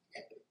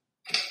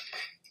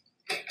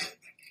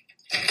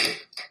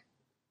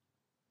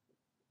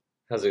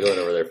How's it going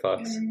over there,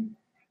 Fox?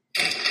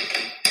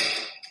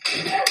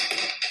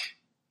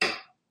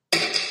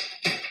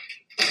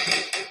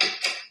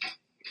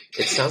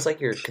 It sounds like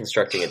you're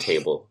constructing a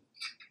table.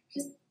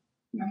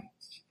 No.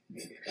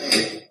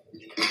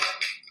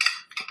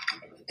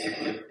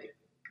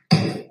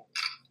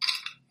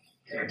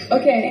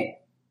 Okay.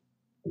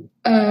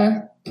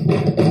 How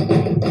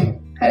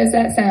does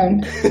that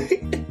sound?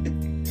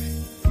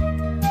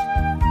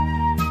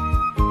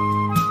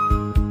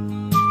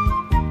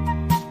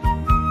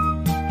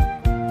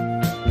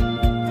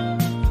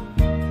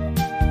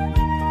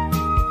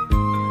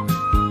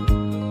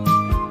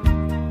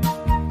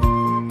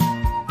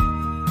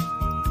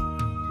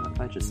 What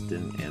if I just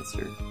didn't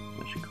answer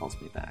when she calls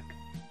me back?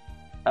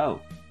 Oh,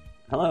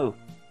 hello.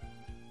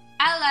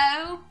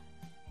 Hello.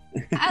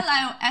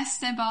 Hello,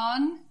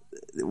 Esteban.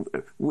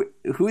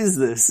 Who is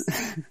this?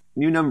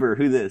 New number,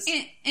 who this?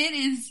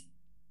 It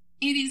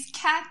is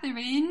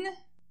Catherine.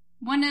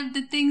 One of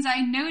the things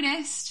I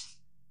noticed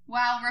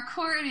while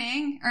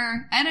recording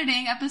or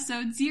editing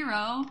episode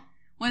 0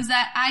 was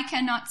that I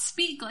cannot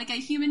speak like a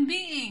human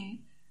being.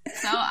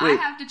 So I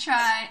have to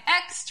try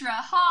extra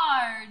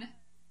hard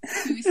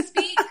to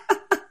speak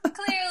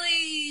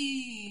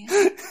clearly.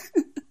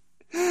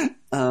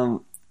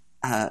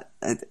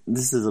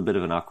 This is a bit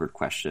of an awkward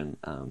question,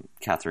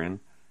 Catherine.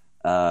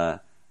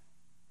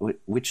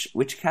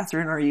 Which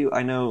Catherine are you?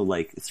 I know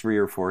like 3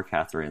 or 4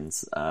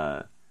 Catherines.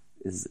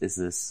 Is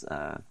this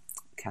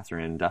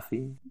Catherine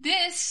Duffy?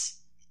 This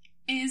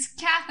is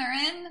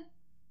Catherine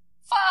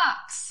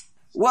Fox.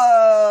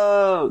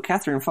 Whoa,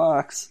 Catherine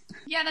Fox.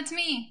 Yeah, that's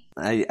me.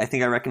 I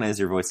think I recognize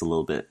your voice a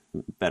little bit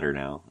better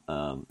now.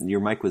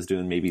 Your mic was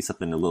doing maybe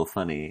something a little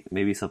funny,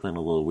 maybe something a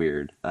little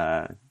weird.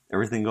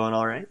 Everything going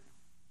all right?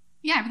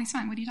 Yeah, everything's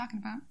fine. What are you talking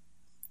about?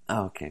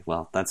 Oh, okay,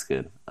 well, that's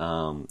good.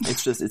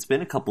 It's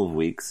been a couple of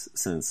weeks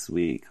since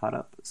we caught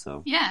up,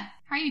 so... Yeah,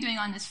 how are you doing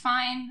on this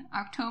fine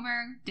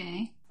October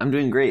day? I'm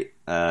doing great.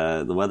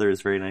 The weather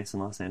is very nice in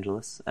Los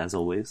Angeles, as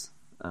always.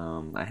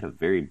 I had a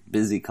very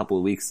busy couple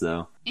of weeks,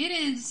 though. It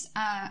is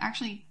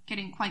actually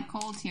getting quite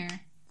cold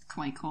here.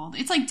 Quite cold.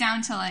 It's like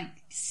down to like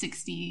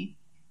 60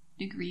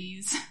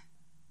 degrees.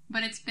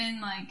 But it's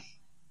been like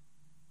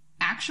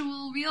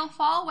actual real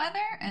fall weather,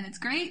 and it's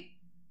great.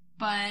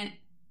 But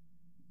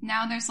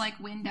now there's like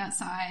wind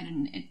outside,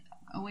 and it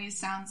always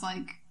sounds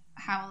like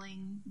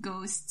howling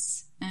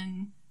ghosts,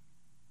 and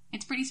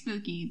it's pretty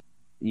spooky.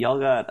 Y'all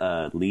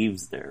got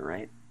leaves there,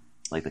 right?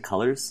 Like the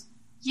colors?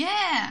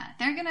 Yeah,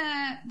 they're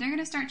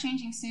gonna start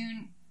changing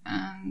soon.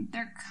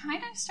 They're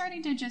kind of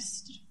starting to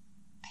just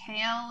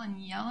pale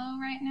and yellow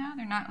right now.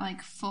 They're not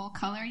like full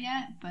color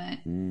yet, but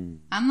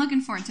I'm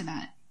looking forward to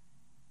that.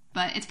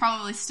 But it's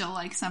probably still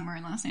like summer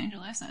in Los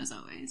Angeles, as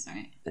always,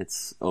 right?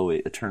 It's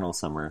always eternal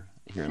summer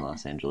here in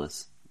Los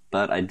Angeles.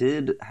 But I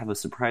did have a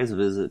surprise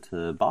visit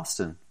to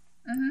Boston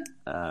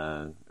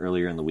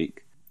earlier in the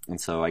week. And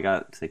so I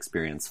got to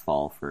experience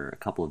fall for a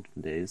couple of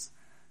days.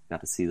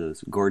 Got to see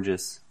those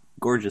gorgeous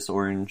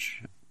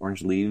orange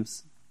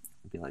leaves.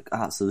 I'd be like,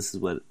 so this is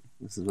what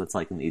it's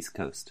like in the East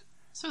Coast.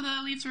 So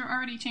the leaves were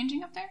already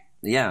changing up there?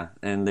 Yeah,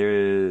 and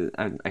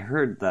I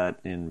heard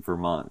that in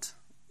Vermont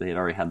they had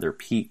already had their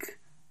peak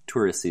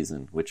tourist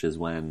season, which is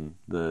when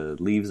the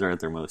leaves are at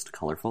their most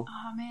colorful.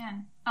 Oh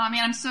man,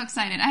 I'm so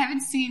excited. I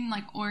haven't seen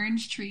like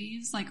orange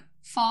trees, like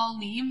fall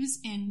leaves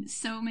in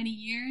so many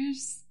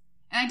years.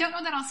 And I don't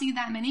know that I'll see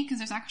that many because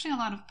there's actually a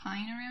lot of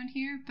pine around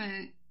here,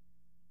 but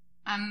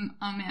I'm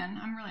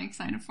really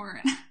excited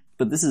for it.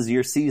 But this is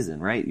your season,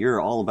 right?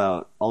 You're all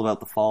about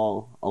the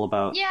fall, all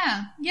about...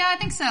 Yeah, I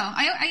think so.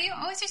 I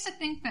always used to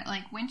think that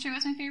like winter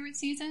was my favorite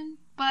season,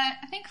 but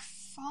I think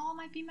fall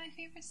might be my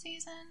favorite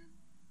season.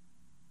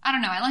 I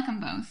don't know. I like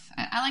them both.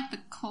 I like the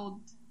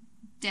cold,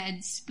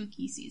 dead,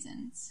 spooky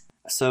seasons.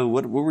 So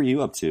what were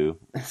you up to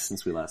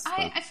since we last spoke?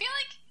 I feel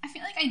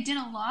like I did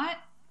a lot.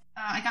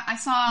 I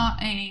saw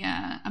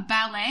a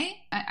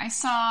ballet. I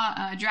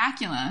saw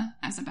Dracula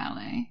as a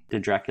ballet.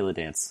 Did Dracula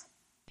dance?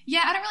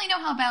 Yeah, I don't really know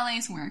how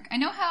ballets work. I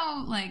know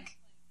how like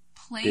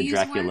plays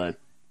work.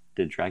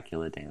 Did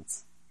Dracula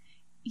dance?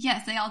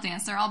 Yes, they all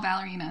dance. They're all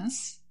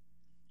ballerinas.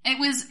 It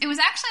was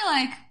actually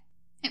like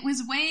it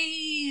was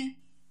way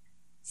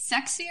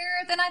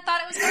sexier than I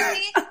thought it was going to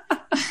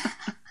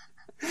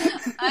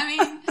be. I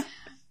mean,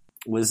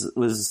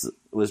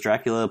 was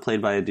Dracula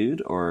played by a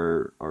dude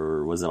or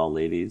was it all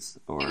ladies?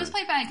 Or... It was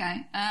played by a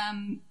guy.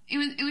 It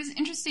was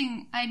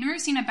interesting. I'd never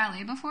seen a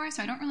ballet before,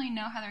 so I don't really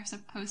know how they're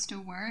supposed to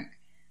work.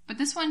 But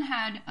this one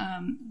had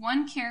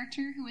one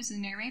character who was the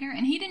narrator,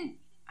 and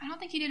I don't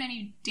think he did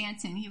any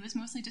dancing. He was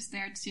mostly just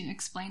there to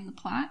explain the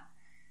plot.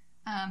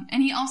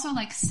 And he also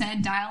like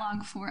said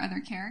dialogue for other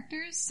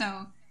characters,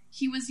 so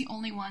he was the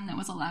only one that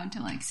was allowed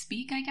to like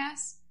speak, I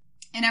guess.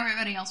 And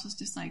everybody else was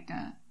just like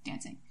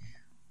dancing.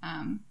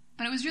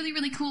 But it was really,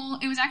 really cool.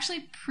 It was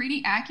actually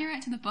pretty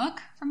accurate to the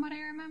book, from what I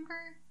remember.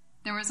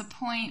 There was a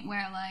point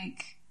where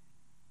like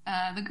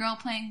the girl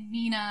playing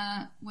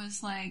Mina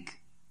was like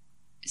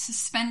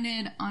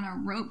suspended on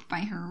a rope by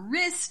her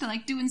wrist,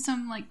 like doing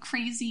some like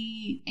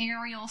crazy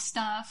aerial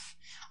stuff.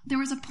 There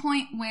was a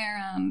point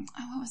where,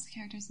 what was the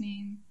character's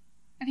name?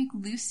 I think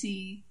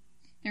Lucy.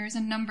 There was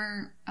a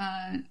number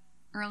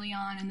early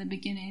on in the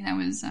beginning that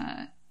was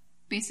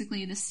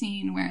basically the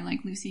scene where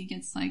like Lucy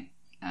gets like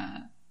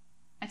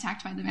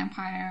attacked by the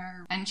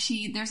vampire, and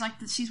she's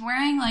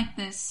wearing like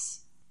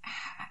this,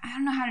 I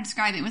don't know how to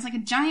describe it. It was like a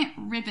giant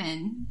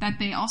ribbon that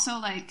they also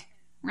like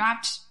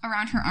wrapped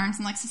around her arms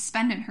and like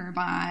suspended her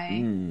by.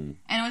 And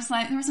it was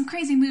like there were some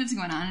crazy moves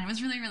going on, and it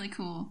was really, really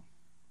cool.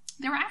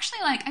 There were actually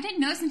like, I didn't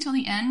notice until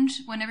the end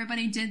when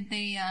everybody did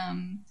the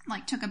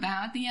like took a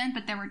bow at the end,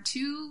 but there were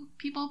 2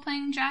 people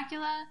playing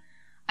Dracula.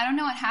 I don't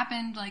know what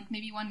happened, like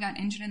maybe one got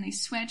injured and they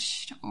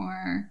switched,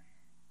 or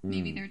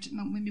maybe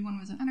maybe one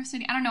was an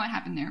understudy. I don't know what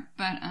happened there,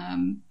 but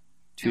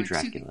 2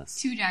 Draculas.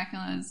 2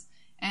 Draculas.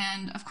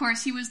 And of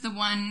course he was the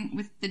one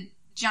with the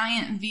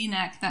giant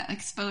V-neck that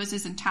exposed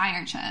his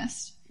entire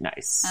chest.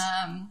 Nice.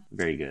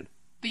 Very good.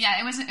 But yeah,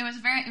 it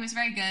was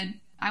very good.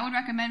 I would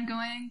recommend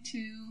going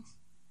to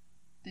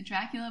the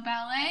Dracula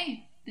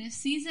Ballet this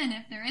season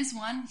if there is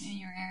one in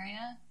your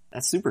area.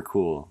 That's super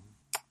cool.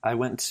 I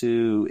went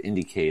to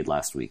Indiecade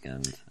last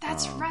weekend.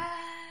 That's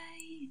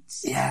right.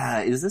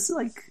 Yeah, is this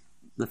like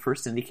the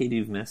first Indiecade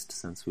you've missed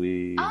since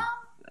we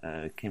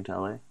came to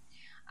LA?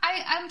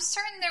 I'm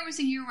certain there was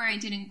a year where I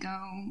didn't go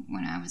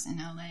when I was in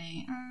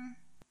LA.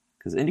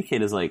 Because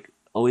Indiecade has like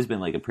always been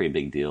like a pretty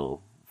big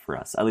deal for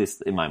us, at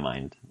least in my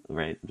mind,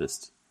 right?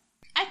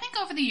 I think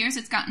over the years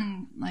it's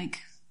gotten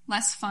like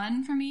less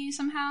fun for me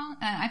somehow.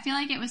 I feel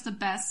like it was the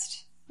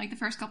best, like the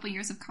first couple of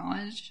years of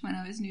college when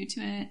I was new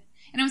to it,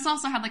 and it was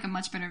also had like a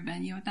much better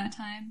venue at that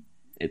time.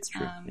 It's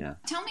true. Yeah.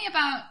 Tell me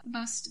about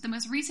the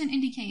most recent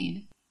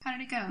Indiecade. How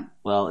did it go?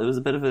 Well, it was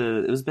a bit of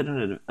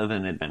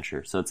an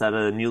adventure. So it's at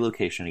a new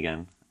location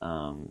again.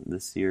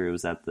 This year it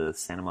was at the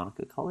Santa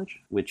Monica College,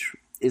 which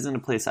isn't a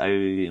place I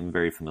am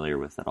very familiar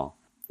with at all,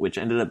 which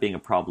ended up being a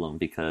problem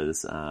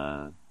because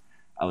I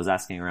was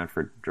asking around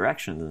for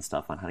directions and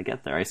stuff on how to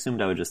get there. I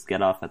assumed I would just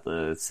get off at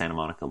the Santa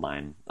Monica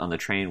line on the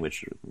train,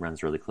 which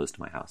runs really close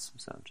to my house.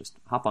 So just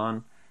hop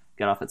on,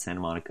 get off at Santa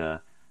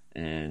Monica,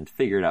 and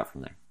figure it out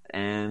from there.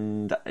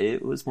 And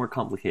it was more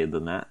complicated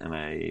than that, and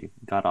I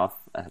got off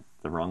at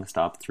the wrong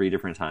stop 3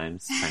 different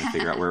times trying to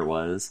figure out where it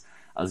was.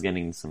 I was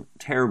getting some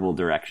terrible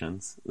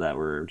directions that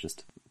were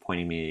just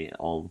pointing me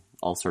all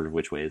sort of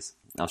which ways.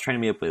 I was trying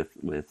to meet up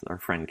with our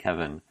friend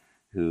Kevin,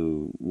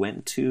 who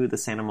went to the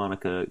Santa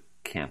Monica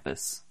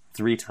campus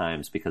 3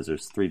 times because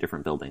there's 3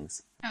 different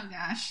buildings. Oh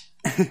gosh.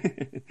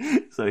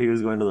 So he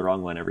was going to the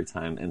wrong one every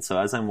time. And so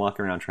as I'm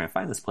walking around trying to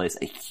find this place,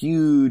 a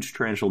huge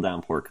torrential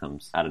downpour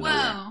comes out of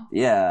nowhere.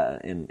 Yeah,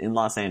 in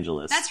Los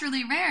Angeles. That's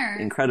really rare.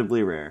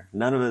 Incredibly rare.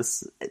 None of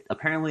us,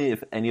 apparently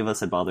if any of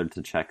us had bothered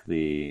to check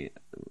the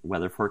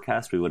weather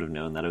forecast, we would have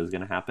known that it was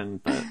going to happen.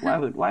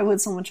 But why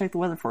would someone check the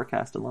weather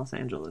forecast in Los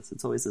Angeles?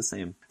 It's always the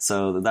same.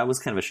 So that was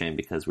kind of a shame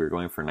because we were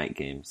going for night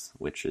games,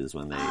 which is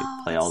when they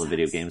play all the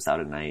video games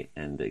out at night,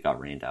 and it got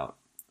rained out.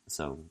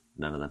 So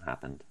none of them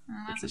happened,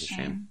 which is a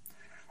shame.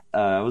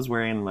 I was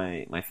wearing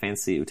my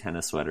fancy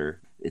Utena sweater.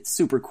 It's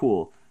super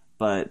cool,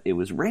 but it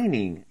was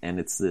raining, and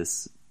it's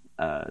this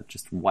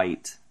just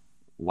white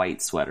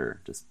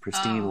sweater, just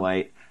pristine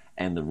white,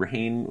 and the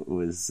rain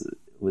was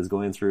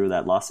going through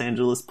that Los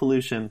Angeles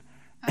pollution,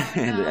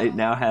 and it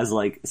now has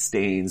like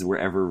stains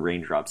wherever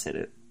raindrops hit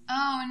it.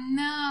 Oh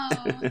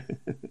no!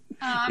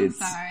 I'm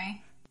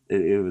sorry.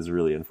 It was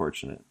really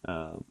unfortunate.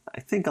 I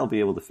think I'll be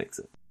able to fix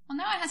it. Well,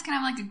 now it has kind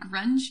of like a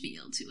grunge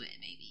feel to it,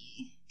 maybe.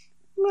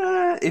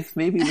 If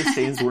maybe the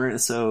stains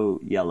weren't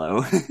so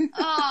yellow.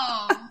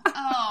 Oh.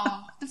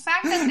 The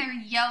fact that they're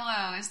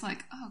yellow is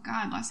like, oh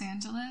god, Los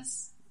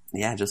Angeles.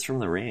 Yeah, just from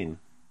the rain.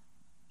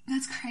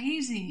 That's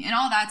crazy. And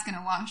all that's going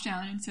to wash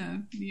down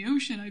into the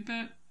ocean, I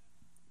bet.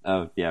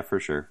 Oh, yeah, for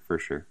sure.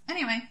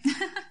 Anyway.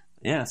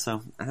 Yeah,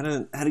 so I had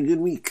a good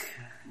week.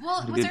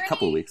 Well, a good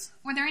couple of weeks.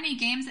 Were there any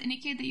games that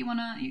indicate that you want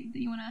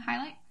to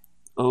highlight?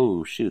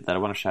 Oh, shoot, that I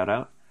want to shout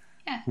out?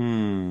 Yeah.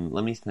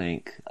 Let me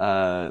think.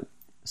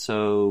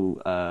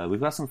 So we've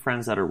got some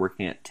friends that are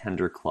working at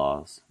Tender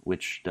Claws,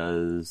 which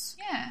does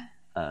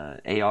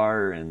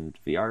AR and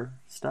VR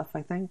stuff,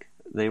 I think.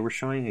 They were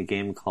showing a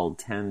game called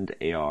Tend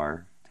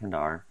AR,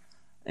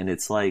 and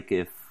it's like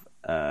if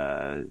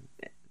the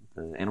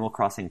Animal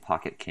Crossing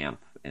Pocket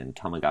Camp and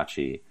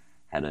Tamagotchi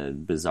had a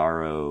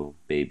bizarro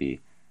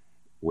baby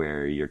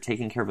where you're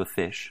taking care of a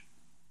fish,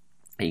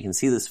 and you can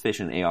see this fish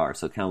in AR,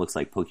 so it kind of looks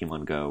like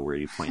Pokemon Go, where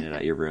you point it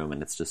at your room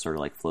and it's just sort of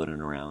like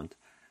floating around.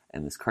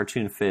 And this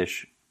cartoon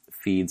fish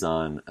feeds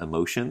on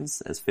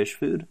emotions as fish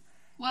food.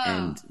 Whoa.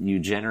 And you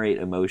generate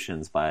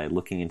emotions by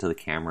looking into the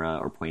camera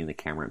or pointing the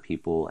camera at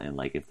people, and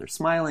like if they're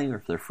smiling or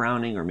if they're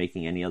frowning or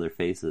making any other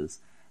faces,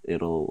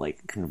 it'll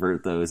like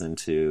convert those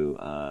into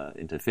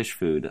fish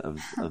food of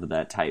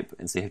that type.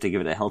 And so you have to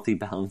give it a healthy,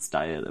 balanced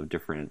diet of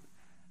different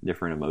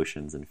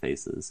emotions and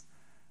faces.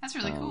 That's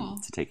really cool.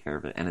 To take care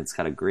of it. And it's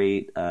got a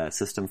great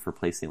system for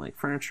placing like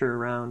furniture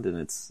around in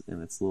its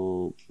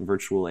little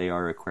virtual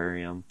AR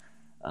aquarium.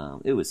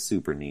 It was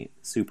super neat.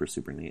 Super,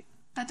 super neat.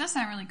 That does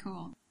sound really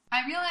cool.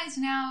 I realize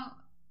now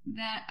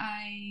that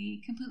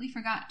I completely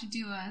forgot to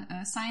do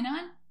a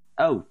sign-on.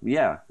 Oh,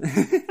 yeah.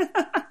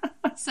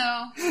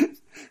 So...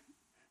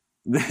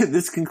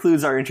 This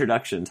concludes our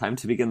introduction. Time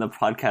to begin the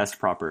podcast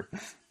proper.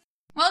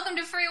 Welcome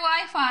to Free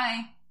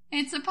Wi-Fi.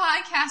 It's a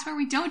podcast where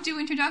we don't do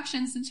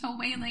introductions until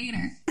way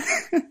later.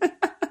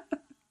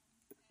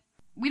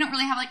 We don't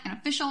really have like an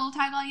official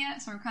title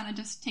yet, so we're kind of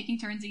just taking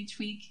turns each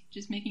week,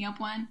 just making up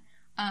one.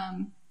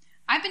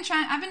 I've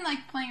been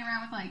like playing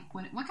around with like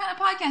what kind of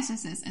podcast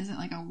is this? Is it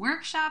like a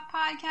workshop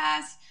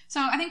podcast? So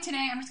I think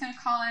today I'm just gonna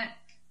call it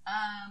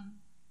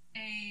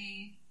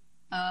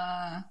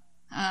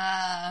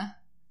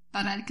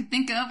thought I could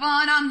think of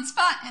one on the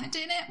spot and it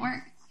didn't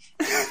work.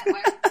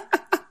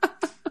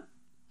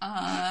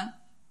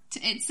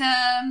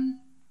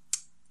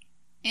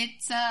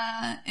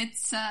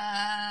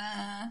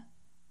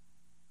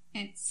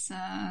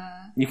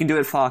 You can do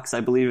it, Fox.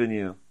 I believe in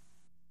you.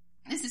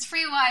 This is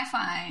Free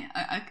Wi-Fi,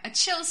 a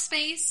chill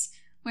space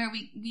where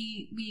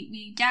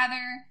we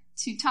gather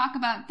to talk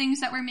about things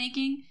that we're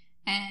making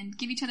and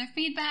give each other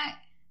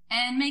feedback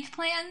and make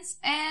plans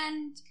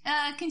and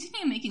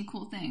continue making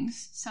cool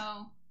things.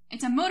 So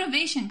it's a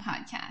motivation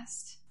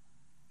podcast.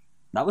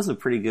 That was a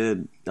pretty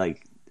good,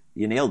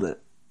 you nailed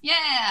it.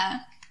 Yeah.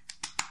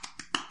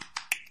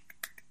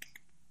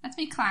 That's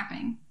me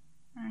clapping.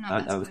 I don't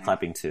know. I was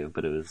clapping too,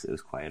 but it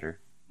was quieter.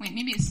 Wait,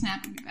 maybe a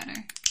snap would be better.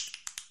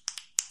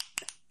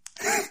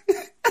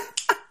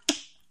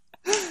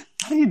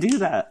 How do you do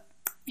that?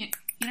 You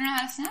don't know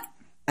how to snap?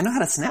 I know how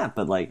to snap,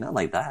 but not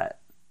like that.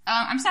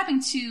 I'm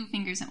snapping 2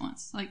 fingers at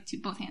once,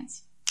 both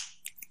hands.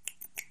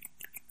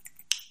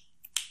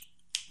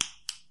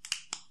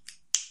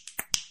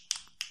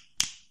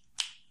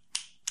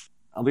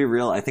 I'll be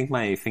real. I think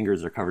my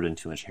fingers are covered in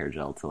too much hair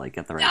gel to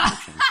get the right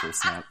motion for a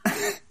snap.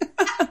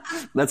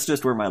 That's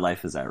just where my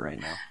life is at right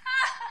now.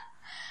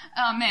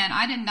 Oh man,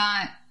 I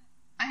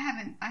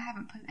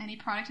haven't put any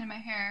product in my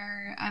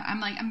hair.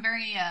 I'm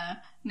very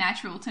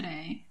natural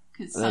today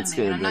because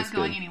Sunday and I'm not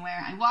going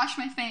anywhere. I washed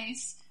my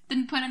face,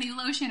 didn't put any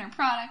lotion or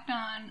product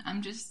on.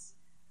 I'm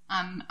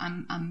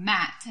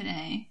matte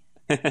today.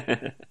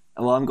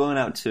 Well, I'm going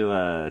out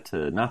to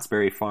Knott's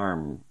Berry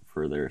Farm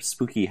for their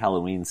spooky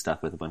Halloween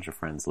stuff with a bunch of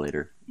friends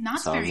later.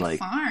 Knott's Berry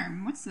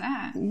Farm? What's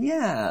that?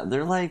 Yeah,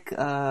 they're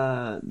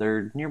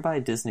they're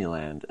nearby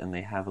Disneyland, and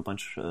they have a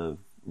bunch of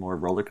more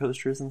roller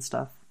coasters and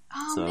stuff.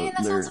 Oh man,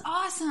 that sounds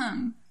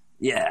awesome.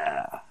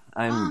 Yeah,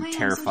 I'm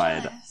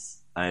terrified.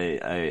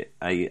 I'm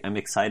I'm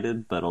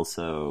excited, but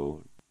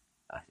also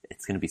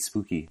it's going to be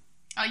spooky.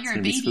 Oh, you're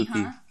a baby,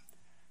 huh?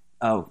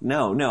 Oh,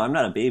 no, I'm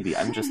not a baby.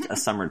 I'm just a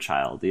summer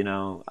child, I'm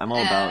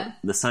all about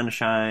the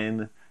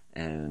sunshine,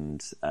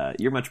 and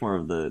you're much more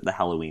of the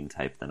Halloween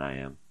type than I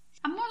am.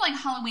 I'm more like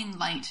Halloween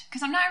light,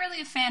 because I'm not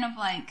really a fan of,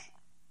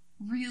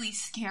 really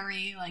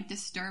scary,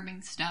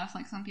 disturbing stuff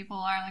like some people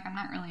are. I'm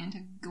not really into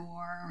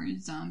gore or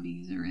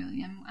zombies, or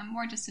really. I'm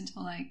more just into,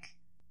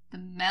 the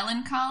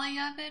melancholy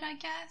of it, I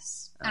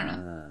guess. I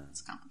don't know.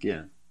 It's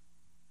complicated.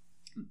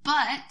 Yeah.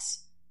 But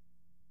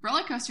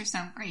roller coasters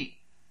sound great.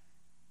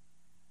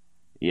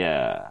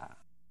 Yeah.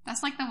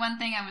 That's the one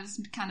thing I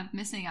was kind of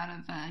missing out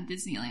of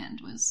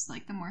Disneyland was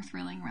the more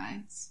thrilling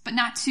rides, but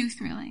not too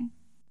thrilling.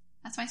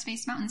 That's why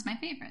Space Mountain's my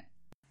favorite.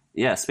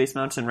 Yeah, Space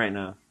Mountain right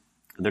now.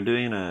 They're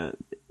doing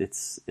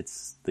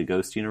it's the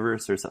Ghost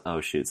Universe or something. Oh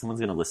shoot,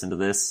 someone's gonna listen to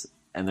this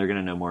and they're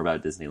gonna know more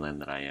about Disneyland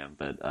than I am.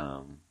 But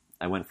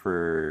I went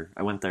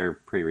there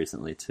pretty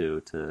recently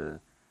too to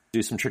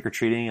do some trick or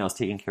treating. I was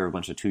taking care of a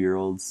bunch of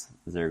 2-year-olds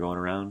as they were going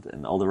around,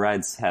 and all the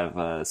rides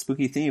have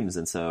spooky themes,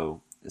 and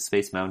so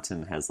Space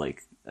Mountain has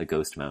a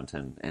ghost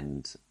mountain,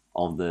 and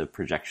all the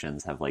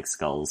projections have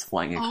skulls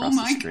flying across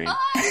the screen. Oh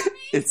my god!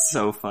 It's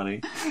so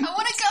funny. I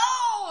want to go!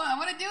 I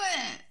want to do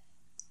it!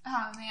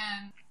 Oh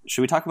man.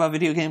 Should we talk about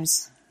video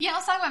games? Yeah,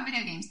 let's talk about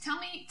video games. Tell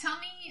me,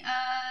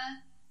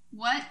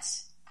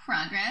 what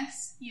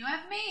progress you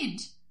have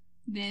made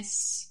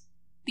these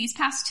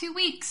past 2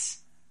 weeks.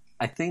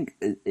 I think,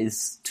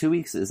 is 2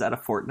 weeks, is that a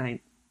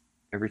fortnight?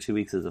 Every 2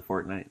 weeks is a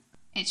fortnight?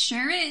 It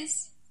sure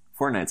is.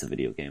 Fortnite's a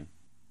video game.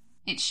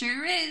 It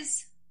sure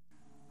is.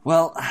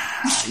 Well,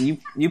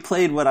 you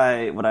played what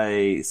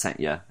I sent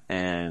you,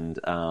 and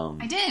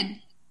I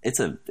did. It's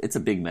a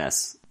big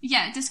mess.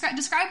 Yeah,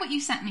 describe what you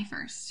sent me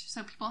first,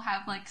 so people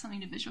have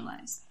something to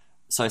visualize.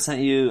 So I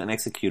sent you an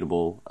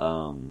executable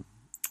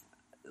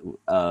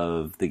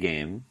of the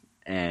game,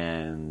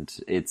 and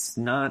it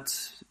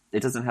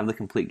doesn't have the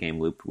complete game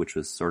loop, which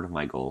was sort of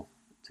my goal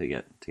to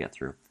get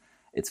through.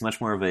 It's much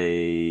more of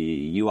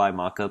a UI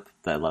mockup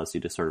that allows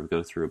you to sort of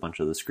go through a bunch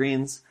of the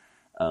screens.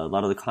 A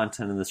lot of the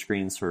content in the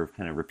screen sort of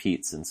kind of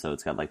repeats, and so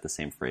it's got the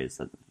same phrase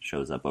that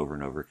shows up over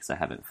and over because I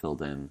haven't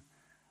filled in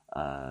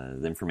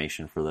the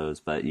information for those.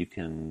 But you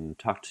can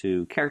talk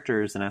to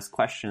characters and ask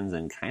questions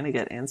and kind of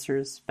get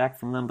answers back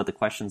from them, but the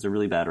questions are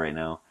really bad right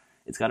now.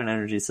 It's got an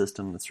energy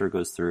system that sort of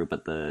goes through,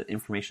 but the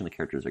information the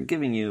characters are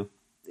giving you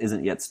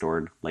isn't yet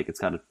stored. It's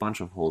got a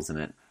bunch of holes in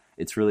it,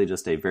 It's really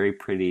just a very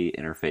pretty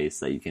interface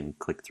that you can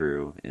click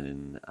through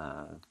in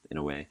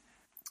a way.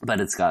 But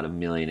it's got a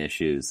million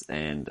issues,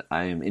 and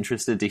I am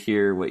interested to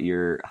hear what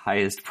your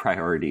highest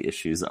priority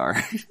issues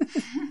are.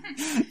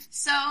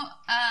 So,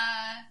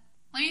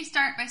 let me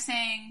start by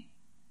saying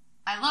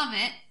I love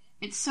it.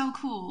 It's so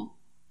cool.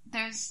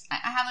 I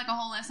have like a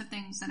whole list of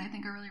things that I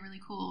think are really, really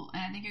cool,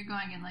 and I think you're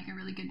going in like a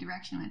really good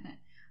direction with it.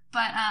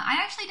 But I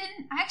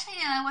actually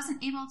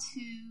wasn't able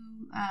to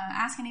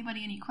ask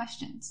anybody any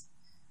questions.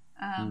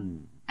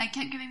 I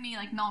kept giving me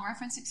like null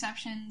reference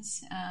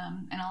exceptions,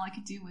 and all I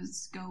could do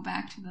was go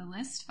back to the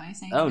list by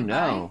saying "Oh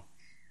goodbye. No!"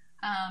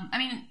 I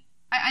mean,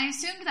 I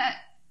assumed that,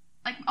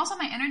 like, also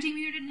my energy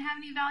meter didn't have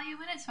any value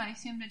in it, so I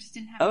assumed I just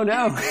didn't have any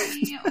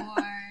energy.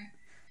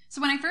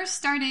 So when I first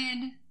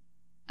started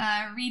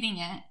reading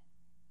it,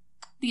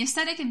 the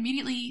aesthetic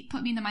immediately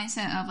put me in the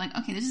mindset of like,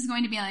 okay, this is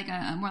going to be like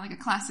a more like a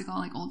classical,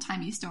 like old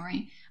timey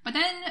story. But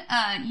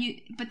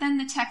then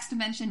the text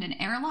mentioned an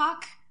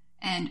airlock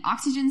and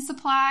oxygen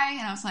supply,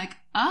 and I was like,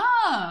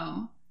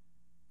 oh,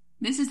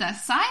 this is a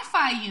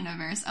sci-fi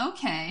universe.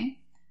 Okay.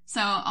 So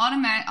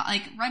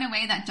like right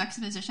away, that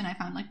juxtaposition I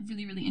found like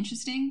really, really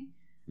interesting.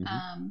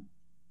 Mm-hmm.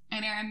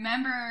 And I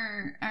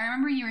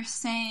remember you were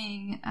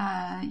saying,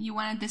 you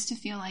wanted this to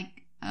feel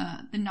like,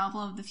 the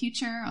novel of the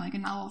future, or like a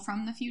novel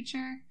from the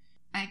future.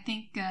 I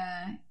think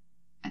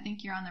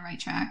you're on the right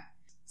track.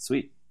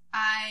 Sweet.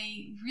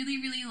 I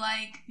really, really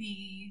like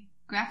the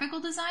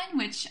graphical design,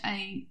 which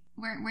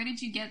where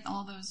did you get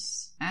all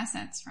those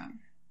assets from?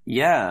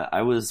 Yeah,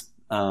 I was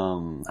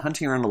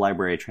hunting around the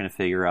library trying to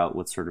figure out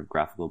what sort of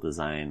graphical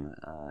design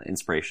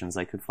inspirations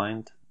I could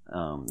find.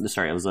 I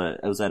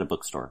was at a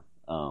bookstore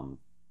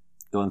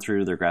going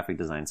through their graphic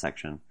design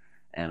section,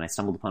 and I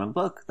stumbled upon a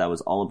book that was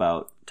all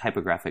about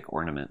typographic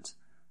ornament,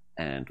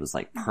 and was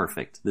like,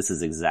 perfect. This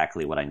is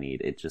exactly what I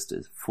need. It just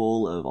is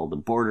full of all the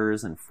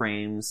borders and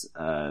frames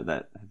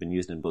that have been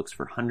used in books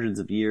for hundreds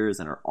of years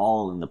and are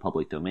all in the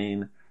public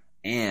domain.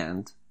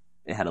 And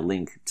it had a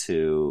link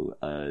to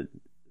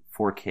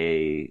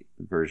 4K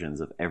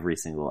versions of every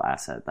single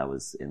asset that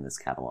was in this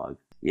catalog.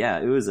 Yeah,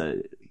 it was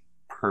a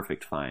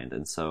perfect find.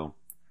 And so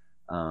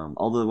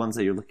all the ones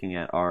that you're looking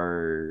at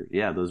are,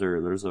 those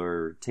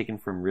are taken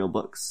from real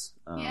books.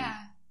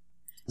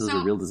 Those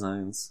are real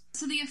designs.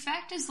 So the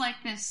effect is like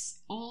this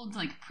old,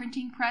 like,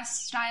 printing press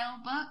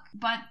style book,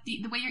 but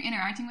the way you're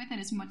interacting with it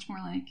is much more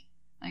like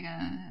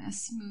a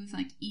smooth,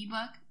 like,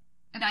 ebook.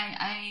 And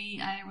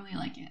I really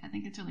like it. I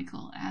think it's really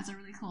cool. It has a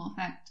really cool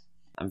effect.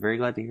 I'm very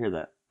glad to hear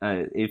that.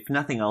 If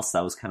nothing else,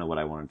 that was kind of what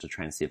I wanted to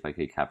try and see if I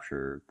could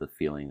capture the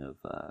feeling of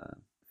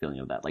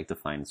that, like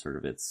define sort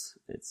of its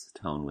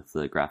tone with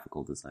the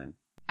graphical design.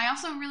 I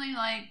also really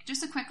like,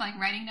 just a quick like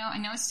writing note. I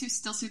know it's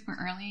still super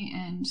early,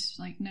 and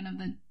like none of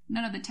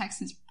the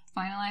text is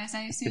finalized.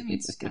 I assume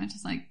it's kind of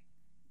just like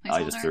placeholder.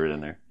 I just threw it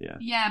in there. Yeah.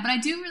 Yeah, but I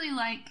do really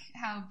like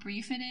how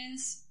brief it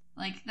is.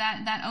 Like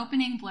that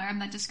opening blurb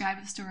that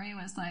described the story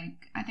was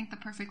like, I think, the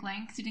perfect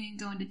length. You didn't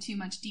go into too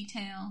much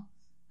detail.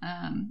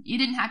 You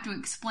didn't have to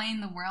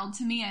explain the world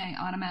to me. I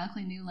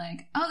automatically knew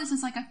like, oh, this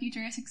is like a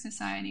futuristic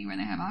society where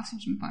they have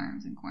oxygen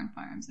farms and corn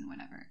farms and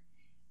whatever.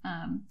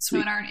 So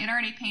it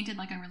already painted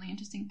like a really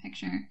interesting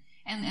picture,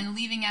 and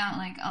leaving out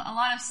like a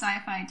lot of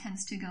sci-fi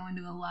tends to go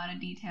into a lot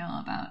of detail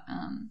about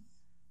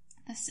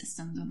the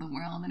systems of the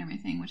world and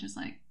everything, which is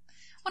like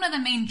one of the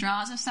main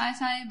draws of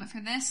sci-fi. But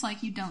for this,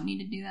 like, you don't need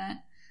to do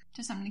that.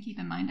 Just something to keep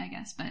in mind, I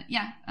guess. But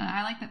yeah,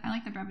 I like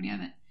the brevity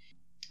of it.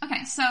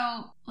 Okay, so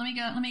let me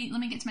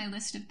get to my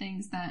list of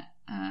things that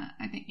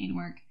I think need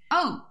work.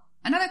 Oh,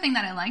 another thing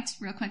that I liked,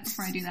 real quick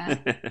before I do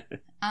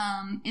that,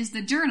 is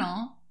the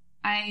journal.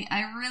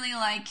 I really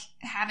like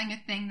having a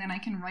thing that I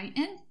can write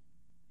in.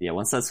 Yeah,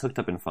 once that's hooked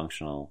up and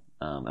functional,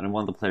 and I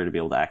want the player to be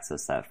able to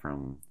access that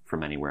from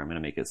anywhere. I'm going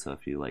to make it so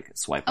if you like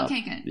swipe up,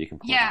 okay, good. You can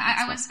pull it up.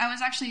 I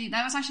was actually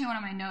one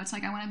of my notes.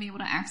 Like, I want to be able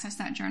to access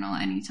that journal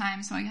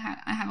anytime, so I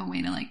have a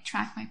way to like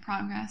track my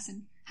progress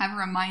and have a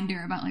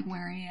reminder about like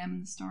where I am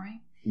in the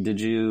story.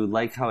 Did you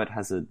like how it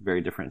has a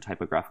very different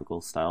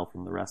typographical style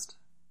from the rest,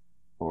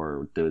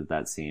 or did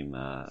that seem?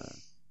 I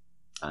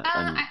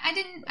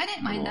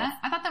didn't mind that.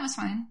 I thought that was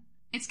fine.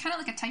 It's kind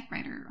of like a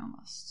typewriter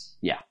almost.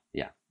 Yeah.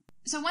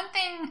 So one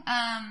thing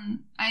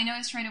I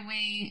noticed right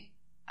away,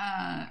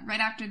 right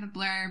after the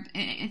blurb,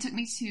 it took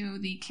me to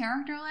the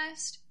character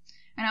list,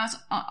 and I was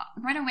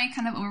right away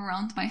kind of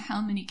overwhelmed by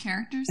how many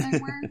characters there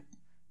were.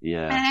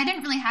 Yeah. And I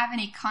didn't really have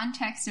any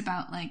context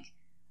about like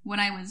what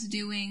I was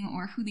doing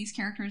or who these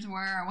characters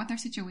were or what their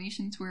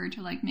situations were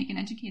to like make an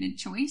educated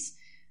choice.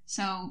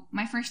 So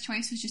my first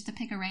choice was just to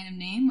pick a random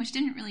name, which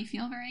didn't really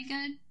feel very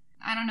good.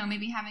 I don't know,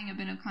 maybe having a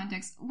bit of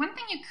context. One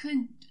thing you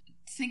could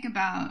think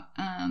about,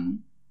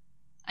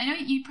 I know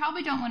you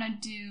probably don't want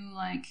to do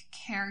like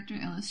character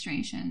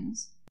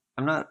illustrations.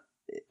 I'm not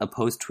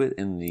opposed to it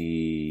in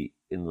the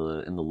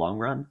long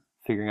run,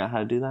 figuring out how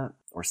to do that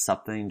or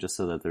something, just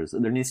so that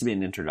there needs to be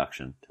an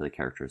introduction to the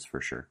characters for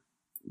sure.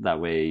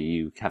 That way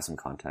you have some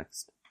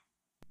context.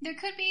 There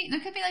could be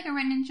like a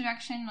written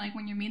introduction, like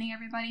when you're meeting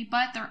everybody,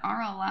 but there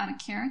are a lot of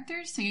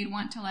characters, so you'd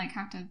want to like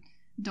have to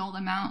dole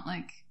them out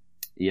like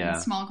Yeah.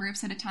 in small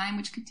groups at a time,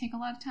 which could take a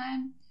lot of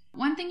time.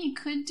 One thing you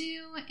could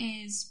do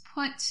is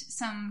put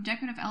some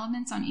decorative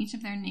elements on each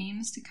of their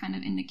names to kind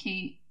of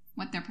indicate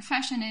what their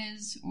profession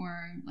is,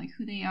 or like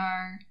who they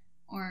are,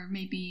 or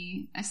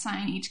maybe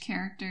assign each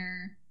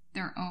character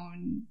their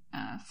own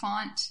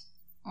font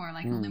or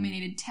like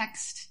illuminated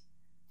text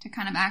to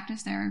kind of act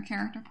as their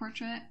character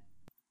portrait.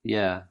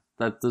 Yeah,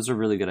 those are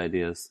really good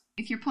ideas.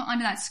 If you're put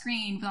onto that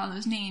screen with all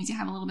those names, you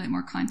have a little bit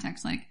more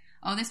context, like,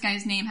 oh, this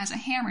guy's name has a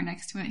hammer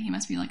next to it, he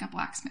must be like a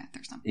blacksmith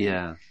or something.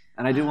 Yeah.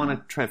 And I do want to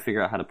try to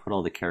figure out how to put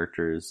all the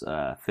characters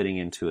fitting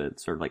into it,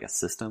 sort of like a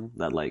system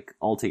that, like,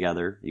 all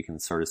together, you can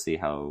sort of see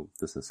how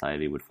the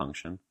society would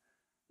function.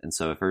 And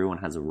so if everyone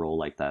has a role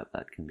like that,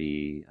 that can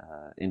be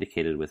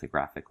indicated with a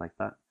graphic like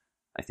that,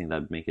 I think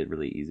that'd make it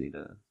really easy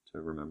to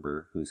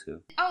remember who's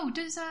who. Oh,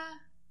 there's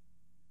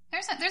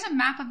a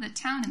map of the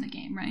town in the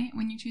game, right?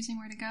 When you're choosing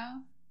where to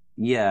go?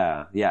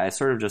 Yeah, I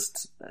sort of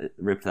just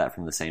ripped that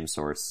from the same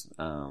source.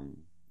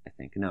 I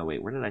think. No,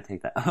 wait, where did I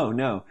take that? Oh,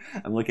 no,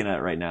 I'm looking at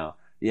it right now.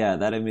 Yeah,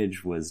 that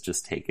image was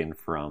just taken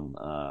from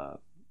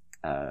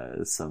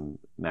some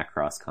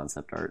Macross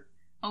concept art.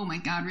 Oh my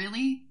god,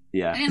 really?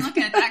 Yeah. I didn't look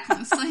at it that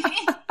closely.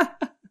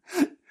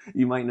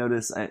 You might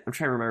notice, I'm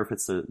trying to remember if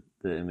it's the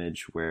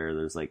image where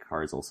there's like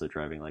cars also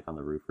driving like on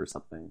the roof or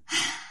something.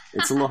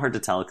 It's a little hard to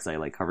tell because I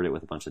like covered it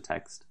with a bunch of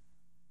text.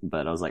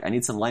 But I was like, I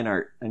need some line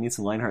art. I need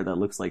some line art that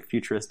looks like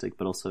futuristic,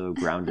 but also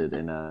grounded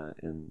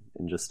in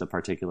just a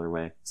particular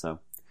way. So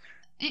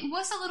it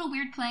was a little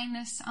weird playing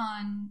this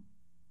on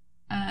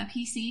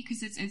PC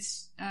because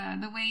it's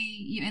the way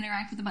you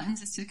interact with the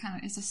buttons is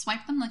to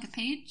swipe them like a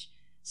page.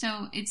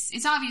 So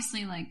it's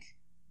obviously like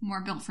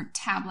more built for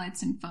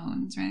tablets and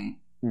phones, right?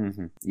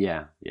 Mm-hmm.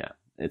 Yeah.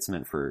 It's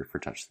meant for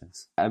touch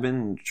things. I've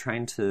been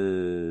trying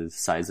to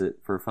size it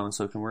for a phone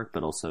so it can work,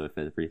 but also if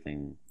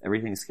everything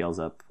scales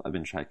up, I've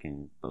been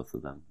checking both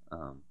of them.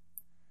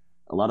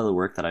 A lot of the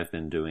work that I've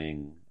been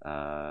doing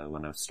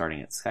when I was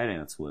starting at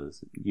Skydance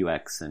was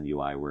UX and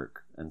UI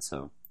work, and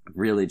so I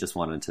really just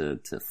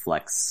wanted to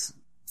flex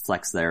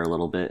there a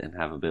little bit and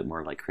have a bit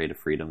more like creative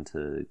freedom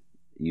to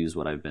use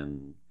what I've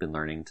been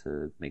learning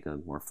to make a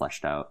more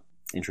fleshed out,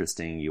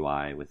 interesting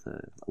UI with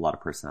a lot of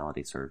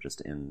personality sort of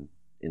just in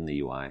the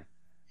UI.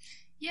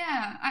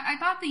 Yeah, I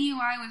thought the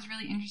UI was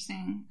really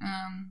interesting.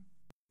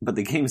 But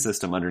the game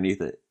system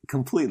underneath it,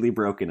 completely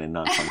broken and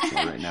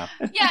non-functional right now.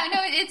 Yeah,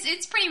 no,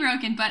 it's pretty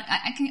broken, but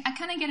I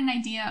kind of get an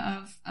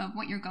idea of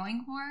what you're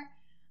going for.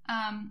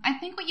 I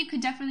think what you could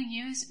definitely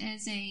use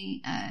is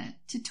a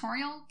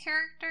tutorial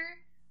character,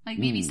 like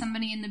maybe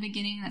somebody in the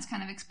beginning that's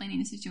kind of explaining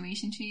the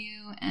situation to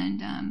you,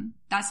 and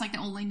that's like the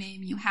only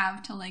name you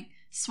have to like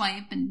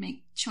swipe and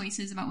make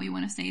choices about what you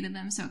want to say to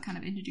them, so it kind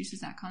of introduces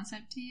that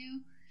concept to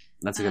you.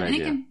 That's a good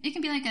idea. It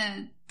can be like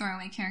a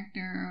throwaway character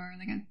or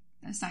like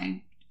a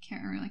side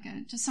character, or like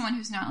just someone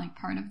who's not like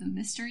part of the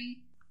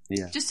mystery.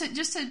 Yeah. Just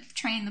to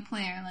train the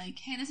player, like,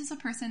 hey, this is a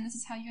person. This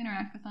is how you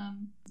interact with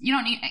them. You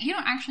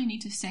don't actually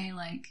need to say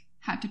like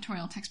have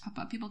tutorial text pop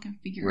up. People can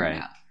figure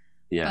it out.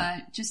 Yeah.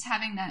 But just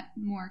having that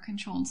more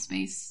controlled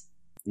space.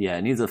 Yeah,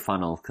 it needs a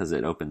funnel because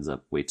it opens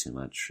up way too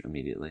much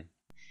immediately.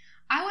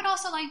 I would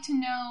also like to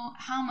know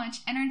how much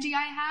energy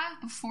I have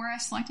before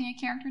selecting a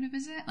character to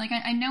visit. Like,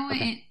 I know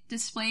it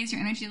displays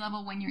your energy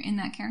level when you're in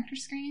that character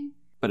screen.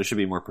 But it should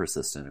be more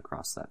persistent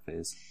across that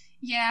phase.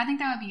 Yeah, I think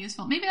that would be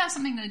useful. Maybe that's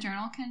something that the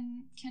journal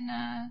can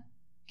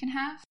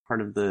have.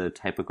 Part of the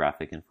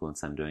typographic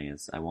influence I'm doing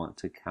is I want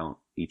to count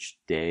each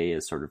day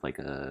as sort of like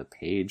a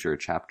page or a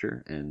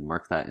chapter and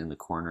mark that in the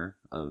corner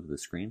of the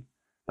screen.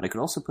 But I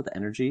could also put the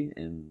energy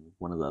in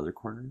one of the other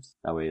corners.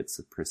 That way it's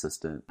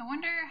persistent. I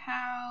wonder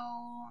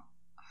how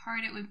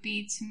hard it would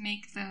be to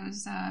make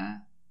those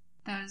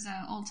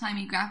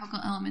old-timey graphical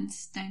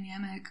elements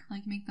dynamic,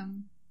 like make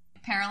them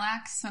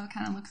parallax so it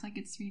kind of looks like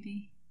it's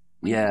 3D.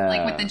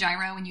 Like with the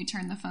gyro when you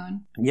turn the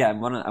phone. Yeah, I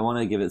want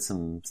to give it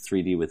some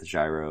 3D with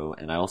gyro,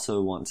 and I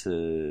also want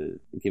to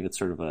give it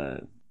sort of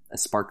a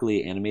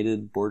sparkly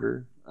animated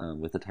border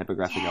with the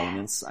typographic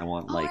elements. I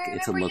want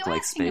it to look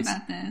like space.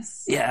 About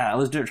this. Yeah, I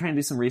was trying to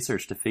do some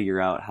research to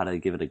figure out how to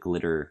give it a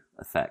glitter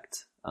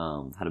effect,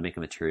 how to make a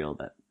material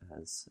that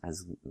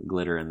has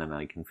glitter, and then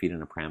I can feed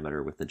in a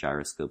parameter with the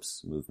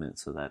gyroscope's movement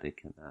so that it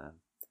can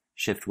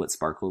shift what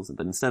sparkles.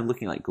 But instead of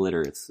looking like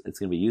glitter, it's going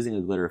to be using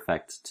a glitter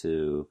effect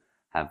to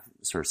have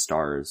sort of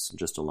stars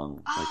just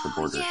along like the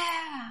border.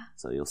 Yeah.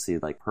 So you'll see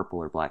like purple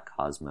or black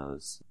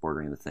cosmos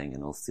bordering the thing, and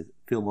it'll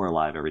feel more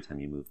alive every time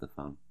you move the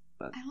phone.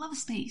 But I love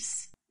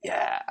space.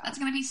 Yeah. That's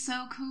going to be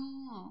so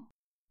cool.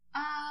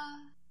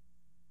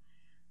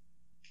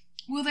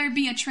 Will there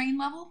be a train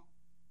level?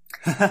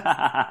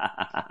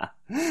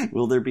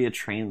 Will there be a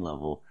train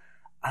level?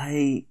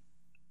 I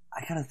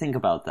gotta think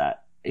about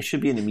that. It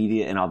should be an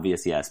immediate and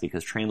obvious yes,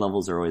 because train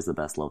levels are always the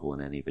best level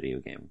in any video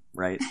game,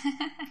 right?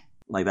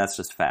 Like, that's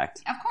just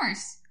fact. Of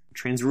course.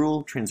 Trains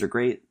rule. Trains are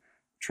great.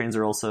 Trains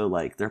are also,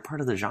 like, they're part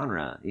of the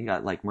genre. You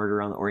got, like,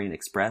 Murder on the Orient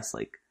Express.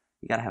 Like,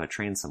 you gotta have a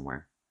train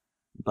somewhere.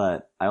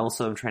 But I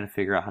also am trying to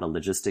figure out how to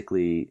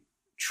logistically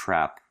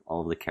trap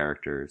all of the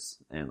characters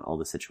and all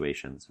the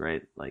situations,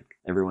 right? Like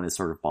everyone is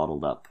sort of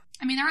bottled up.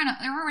 I mean, they're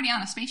already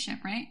on a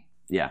spaceship, right?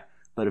 Yeah,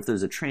 but if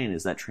there's a train,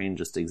 is that train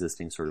just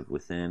existing sort of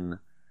within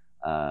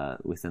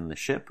the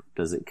ship?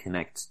 Does it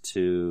connect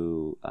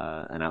to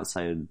an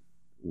outside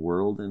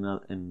world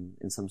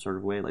in some sort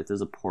of way? Like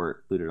there's a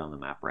port included on the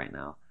map right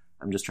now.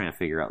 I'm just trying to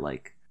figure out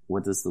like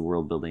what does the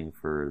world building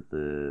for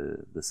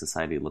the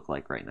society look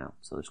like right now?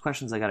 So there's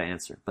questions I got to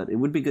answer, but it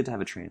would be good to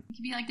have a train. It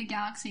could be like the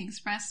Galaxy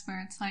Express,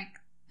 where it's like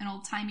an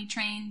old-timey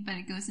train, but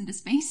it goes into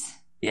space.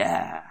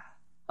 Yeah,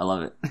 I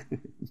love it.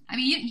 I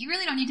mean, you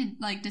really don't need to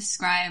like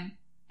describe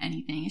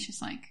anything. It's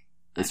just like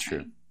that's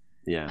true.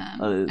 Yeah,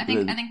 I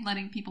think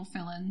letting people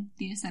fill in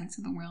the aesthetics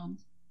of the world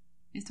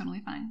is totally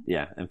fine.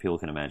 Yeah, and people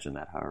can imagine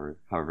that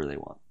however they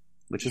want.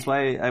 Which is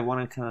why I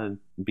want to kind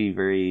of be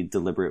very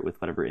deliberate with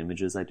whatever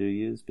images I do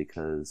use,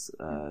 because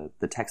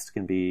the text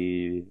can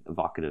be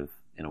evocative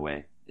in a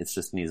way. It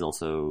just needs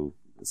also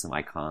some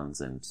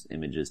icons and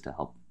images to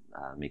help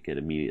make it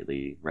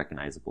immediately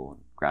recognizable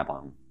and grab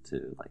on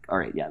to like, all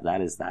right, yeah,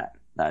 that is that.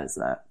 That is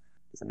that.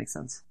 Does that make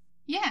sense?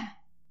 Yeah.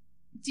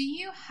 Do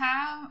you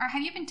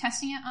have you been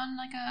testing it on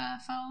like a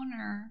phone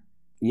or?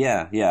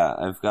 Yeah.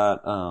 I've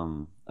got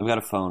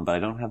a phone, but I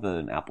don't have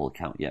an Apple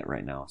account yet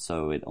right now,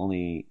 so it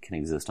only can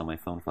exist on my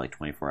phone for like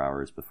 24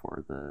 hours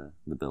before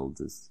the build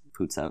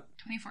poots out.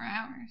 24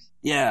 hours.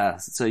 Yeah,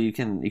 so you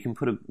can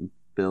put a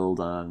build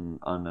on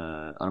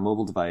a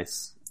mobile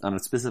device, on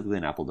specifically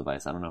an Apple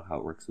device. I don't know how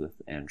it works with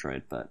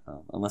Android, but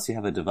unless you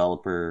have a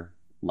developer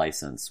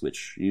license,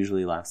 which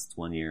usually lasts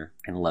 1 year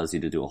and allows you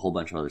to do a whole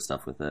bunch of other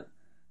stuff with it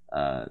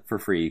for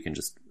free, you can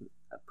just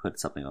put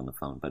something on the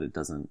phone, but it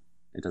doesn't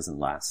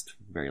last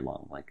very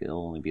long. Like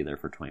it'll only be there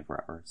for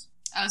 24 hours.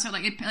 Oh, so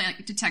like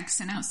it detects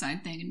an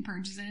outside thing and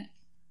purges it?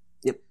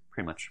 Yep,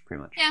 pretty much.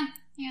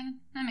 Yeah,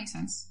 that makes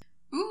sense.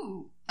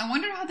 Ooh, I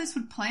wonder how this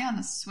would play on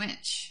the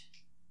Switch.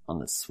 On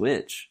the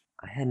Switch?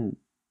 I hadn't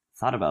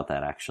thought about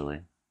that, actually.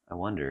 I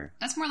wonder.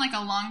 That's more like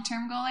a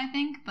long-term goal, I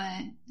think,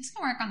 but this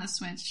can work on the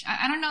Switch.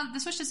 I don't know, the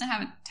Switch doesn't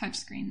have a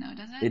touchscreen, though,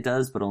 does it? It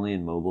does, but only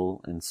in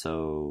mobile, and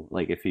so,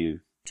 like, if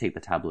you take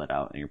the tablet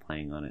out and you're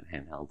playing on it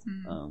handheld.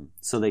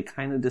 So they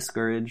kind of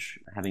discourage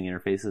having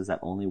interfaces that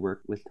only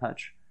work with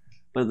touch,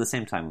 but at the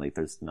same time, like,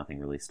 there's nothing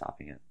really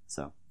stopping it.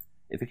 So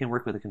if it can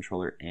work with a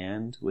controller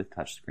and with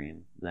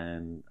touchscreen,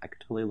 then I could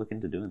totally look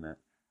into doing that.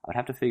 I would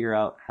have to figure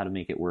out how to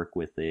make it work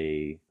with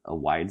a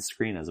wide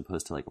screen as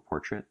opposed to like a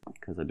portrait,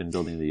 because I've been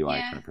building the UI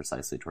kind of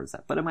precisely towards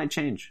that. But it might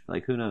change.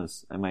 Like, who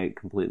knows? I might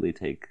completely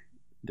take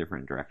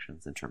different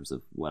directions in terms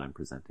of what I'm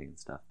presenting and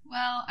stuff.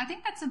 Well, I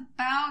think that's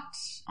about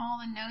all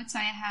the notes I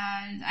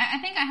had. I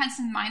think I had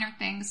some minor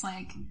things,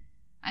 like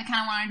I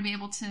kind of wanted to be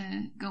able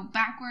to go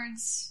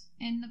backwards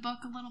in the book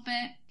a little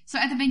bit. So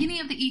at the beginning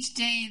of each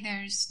day,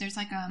 there's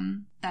like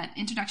that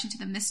introduction to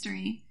the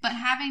mystery, but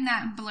having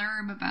that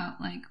blurb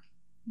about like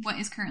what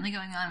is currently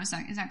going on is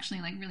actually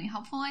like really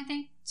helpful, I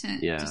think,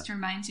 just to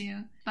remind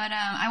you. But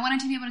I wanted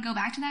to be able to go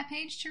back to that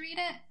page to read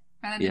it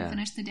rather than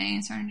finish the day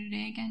and start a new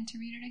day again to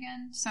read it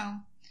again. So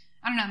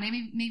I don't know,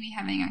 maybe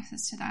having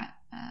access to that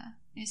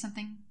is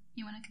something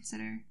you want to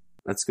consider.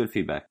 That's good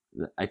feedback.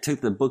 I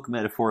took the book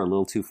metaphor a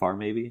little too far,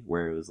 maybe,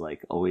 where it was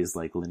like always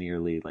like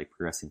linearly like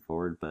progressing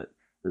forward, but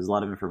there's a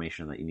lot of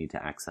information that you need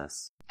to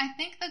access. I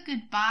think the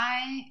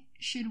goodbye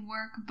should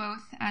work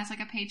both as like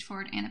a page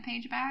forward and a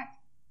page back.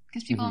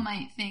 Because people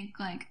might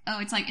think like, oh,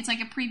 it's like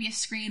a previous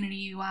screen in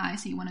a UI,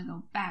 so you want to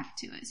go back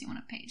to it, so you want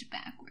to page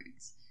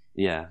backwards.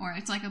 Yeah. Or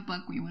it's like a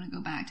book where you want to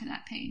go back to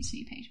that page, so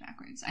you page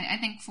backwards. I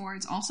think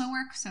forwards also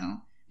work,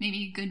 so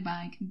maybe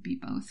goodbye can be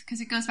both.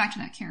 Because it goes back to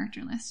that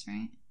character list,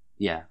 right?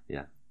 Yeah.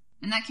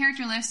 And that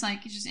character list,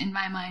 like, just in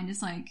my mind,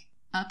 is like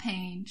a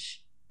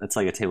page. It's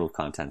like a table of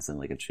contents in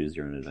like a choose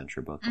your own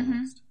adventure book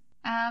almost.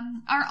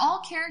 Are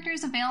all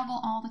characters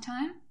available all the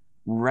time?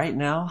 Right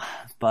now,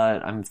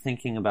 but I'm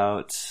thinking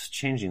about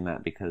changing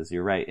that, because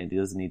you're right, it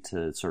does need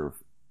to sort of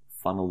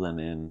funnel them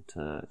in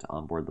to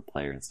onboard the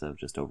player instead of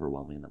just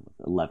overwhelming them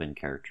with 11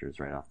 characters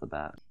right off the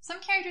bat.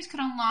 Some characters could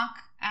unlock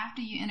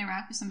after you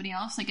interact with somebody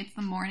else, like it's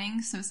the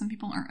morning, so some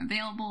people aren't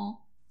available,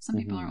 some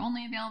people are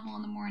only available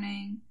in the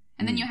morning,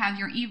 and then you have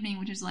your evening,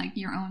 which is like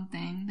your own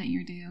thing that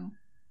you do,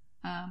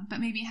 but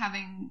maybe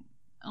having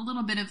a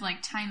little bit of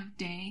like time of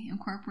day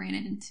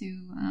incorporated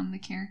into the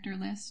character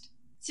list.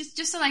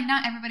 Just so like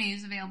not everybody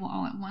is available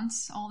all at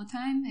once all the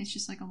time. It's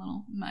just like a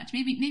little much.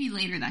 Maybe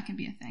later that can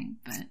be a thing,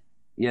 but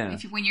yeah,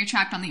 when you're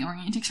trapped on the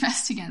Orient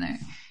Express together.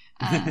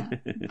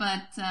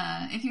 But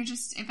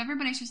if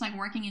everybody's just like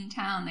working in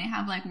town, they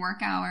have like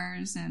work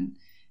hours and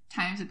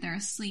times that they're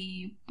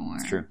asleep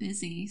or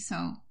busy.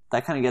 So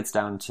that kind of gets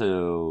down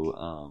to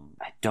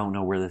I don't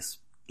know where this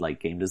like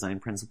game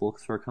design principle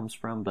sort of comes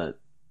from, but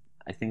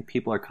I think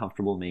people are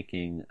comfortable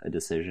making a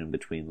decision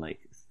between like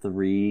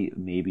 3,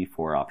 maybe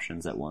 4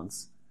 options at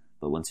once.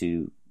 But once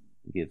you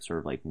give sort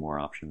of like more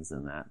options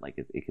than that, like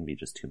it can be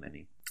just too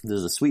many.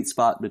 There's a sweet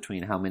spot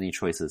between how many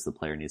choices the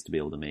player needs to be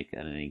able to make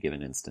at any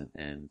given instant,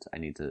 and I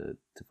need to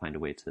find a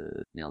way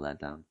to nail that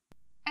down.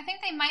 I think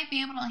they might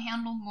be able to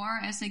handle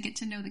more as they get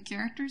to know the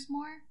characters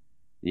more.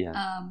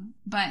 Yeah.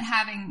 But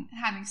having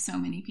so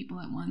many people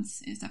at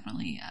once is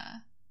definitely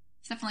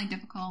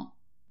difficult.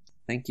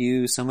 Thank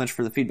you so much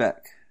for the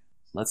feedback.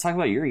 Let's talk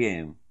about your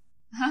game.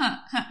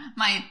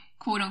 My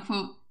quote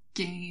unquote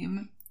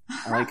game.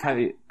 I like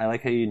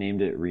how you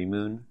named it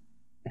Remoon.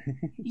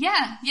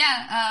 Yeah.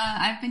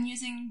 I've been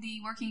using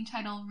the working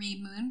title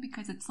Remoon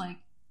because it's like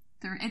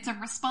it's a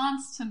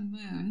response to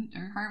Moon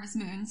or Harvest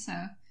Moon, so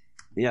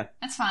yeah,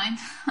 that's fine.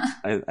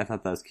 I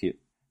thought that was cute.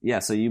 Yeah,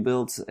 so you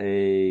built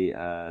a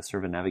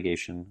sort of a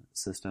navigation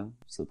system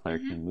so the player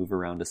can move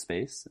around a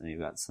space, and you've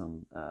got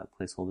some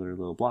placeholder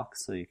little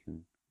blocks so you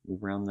can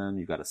move around them.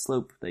 You've got a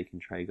slope that you can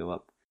try to go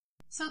up.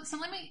 So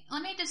let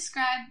me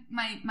describe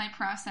my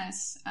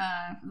process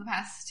for the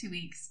past 2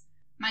 weeks.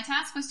 My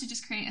task was to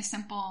just create a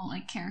simple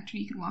like character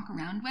you could walk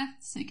around with,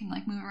 so you can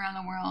like move around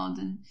the world.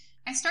 And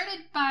I started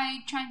by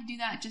trying to do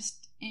that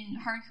just in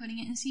hard coding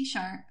it in C#.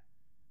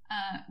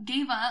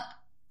 Gave up.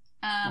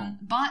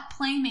 Bought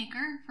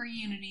Playmaker for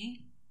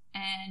Unity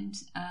and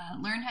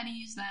learned how to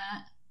use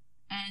that.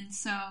 And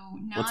so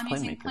now What's I'm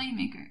using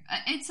Playmaker.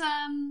 It's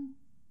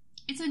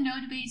a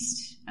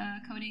node-based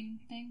coding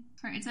thing.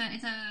 It's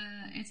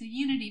a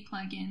Unity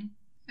plugin.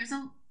 There's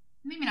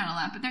maybe not a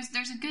lot, but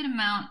there's a good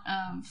amount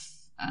of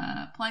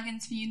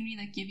plugins for Unity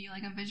that give you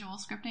like a visual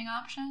scripting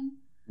option.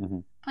 Mm-hmm.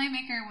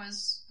 Playmaker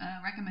was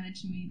recommended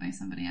to me by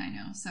somebody I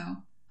know, so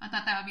I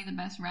thought that would be the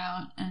best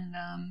route. And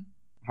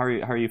how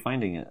are you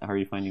finding it? How are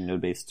you finding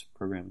node-based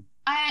programming?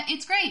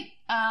 It's great.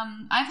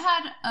 I've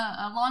had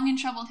a long and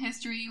troubled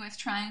history with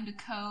trying to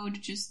code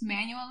just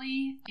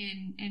manually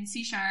in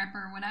C#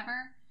 or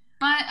whatever.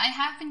 But I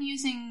have been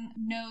using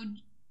Node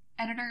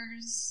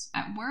editors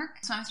at work,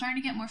 so I'm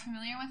starting to get more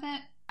familiar with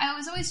it. I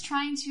was always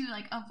trying to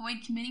like avoid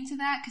committing to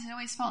that because it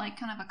always felt like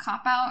kind of a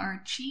cop-out or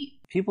a cheat.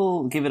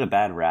 People give it a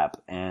bad rap,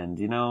 and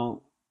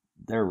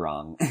they're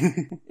wrong.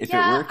 If it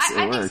works, it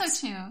works. I think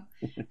so too.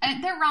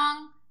 They're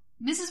wrong.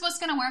 This is what's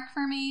going to work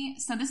for me,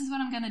 so this is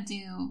what I'm going to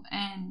do.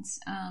 And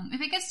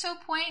if it gets to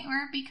a point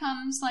where it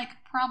becomes like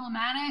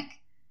problematic,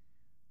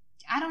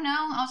 I don't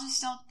know.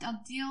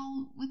 I'll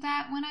deal with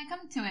that when I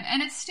come to it.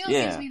 And it still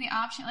gives me the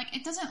option. Like,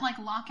 it doesn't like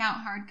lock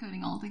out hard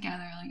coding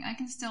altogether. Like, I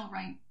can still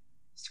write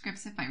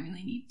scripts if I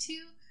really need to.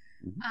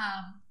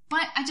 Mm-hmm.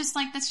 But I just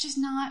like, that's just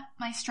not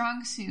my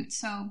strong suit.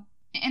 So,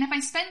 and if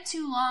I spend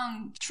too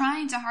long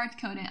trying to hard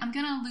code it, I'm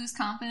going to lose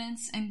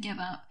confidence and give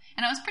up.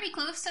 And I was pretty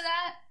close to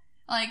that.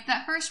 Like,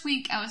 that first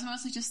week, I was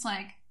mostly just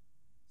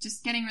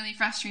getting really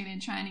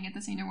frustrated trying to get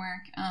this thing to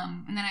work.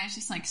 And then I was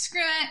just like,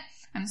 screw it.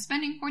 I'm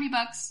spending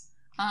 $40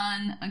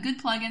 on a good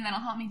plugin that'll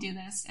help me do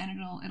this, and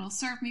it'll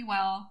serve me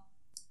well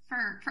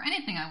for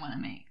anything I want to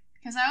make.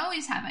 Because I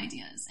always have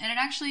ideas. And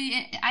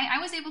I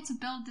was able to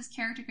build this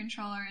character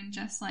controller in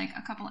just like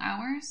a couple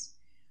hours.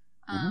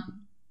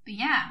 But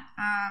yeah,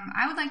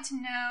 I would like to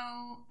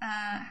know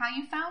how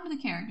you found the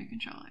character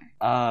controller.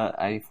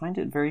 I find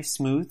it very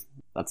smooth.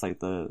 That's like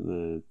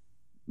the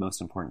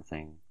most important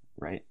thing,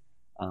 right?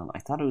 I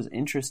thought it was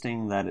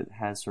interesting that it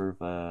has sort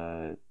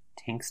of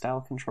tank style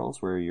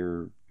controls where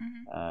you're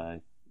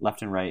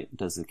left and right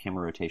does the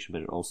camera rotation,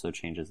 but it also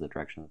changes the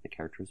direction that the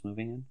character is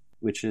moving in,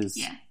 which is,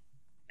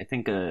 I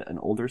think, an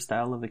older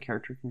style of a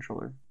character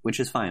controller, which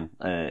is fine.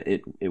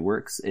 It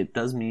works. It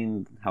does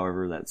mean,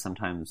 however, that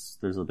sometimes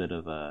there's a bit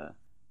of a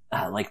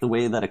like the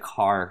way that a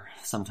car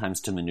sometimes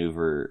to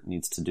maneuver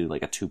needs to do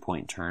like a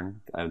 2-point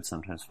turn. I would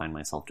sometimes find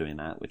myself doing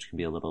that, which can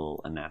be a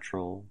little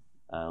unnatural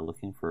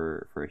looking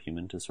for a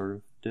human to sort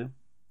of do.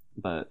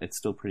 But it's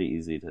still pretty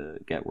easy to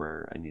get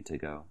where I need to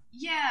go.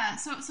 Yeah,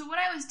 so what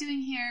I was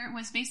doing here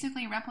was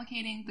basically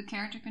replicating the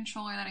character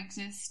controller that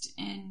exists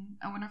in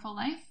A Wonderful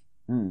Life.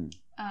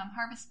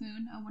 Harvest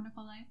Moon, A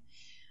Wonderful Life.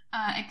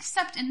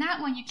 Except in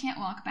that one, you can't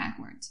walk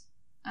backwards.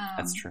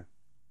 That's true.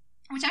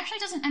 Which actually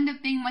doesn't end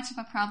up being much of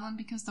a problem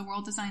because the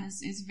world design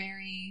is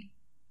very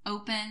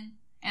open,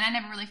 and I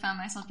never really found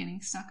myself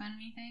getting stuck on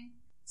anything.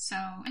 So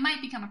it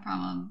might become a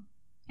problem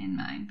in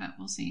mine, but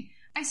we'll see.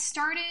 I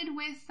started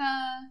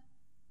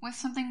with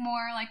something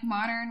more like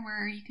modern,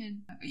 where you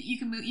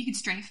could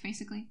strafe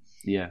basically.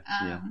 Yeah.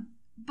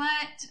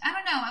 But I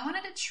don't know. I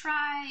wanted to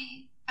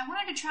try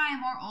a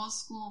more old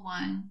school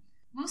one,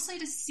 mostly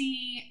to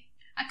see.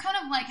 I kind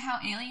of like how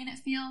alien it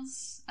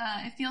feels.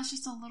 It feels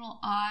just a little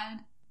odd,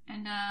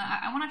 and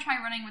I want to try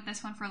running with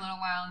this one for a little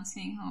while and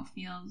seeing how it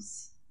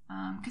feels.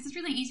 Because it's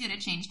really easy to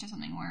change to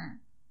something more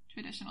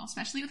traditional,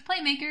 especially with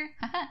Playmaker.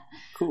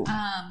 Cool.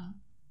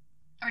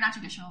 Or not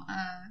traditional,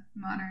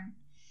 modern.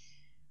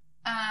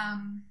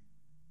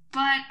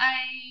 But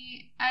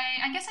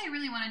I guess I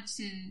really wanted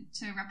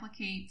to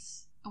replicate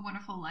A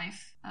Wonderful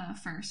Life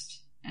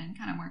first and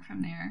kind of work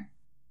from there.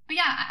 But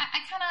yeah, I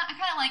kind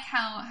of like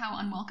how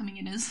unwelcoming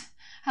it is,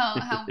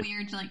 how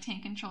weird like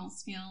tank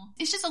controls feel.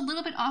 It's just a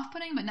little bit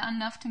off-putting, but not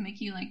enough to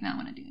make you like not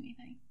want to do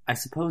anything. I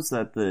suppose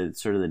that the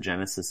sort of the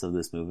genesis of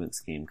this movement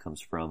scheme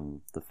comes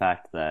from the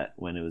fact that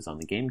when it was on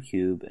the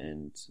GameCube,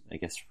 and I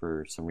guess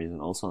for some reason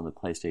also on the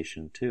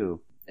PlayStation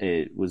 2,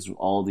 it was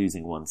all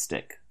using one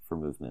stick for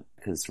movement.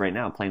 Because right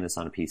now, playing this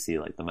on a PC,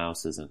 like the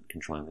mouse isn't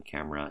controlling the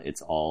camera,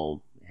 it's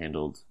all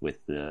handled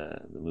with the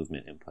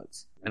movement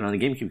inputs. And on the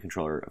GameCube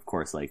controller, of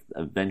course, like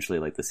eventually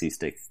like the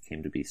C-stick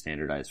came to be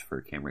standardized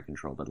for camera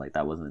control, but like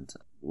that wasn't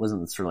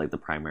sort of like the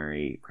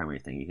primary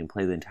thing. You can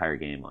play the entire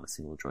game on a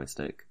single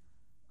joystick.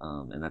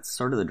 And that's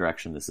sort of the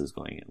direction this is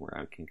going in, where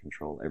I can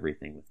control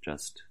everything with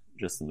just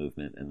the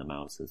movement, and the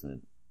mouse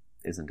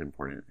isn't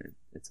important.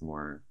 It's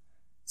more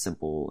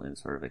simple and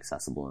sort of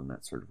accessible in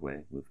that sort of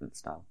way, movement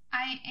style.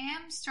 I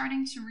am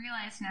starting to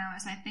realize now,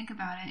 as I think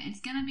about it,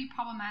 it's going to be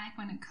problematic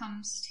when it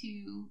comes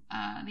to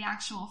the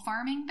actual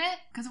farming bit,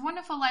 because A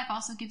Wonderful Life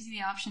also gives you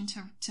the option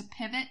to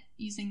pivot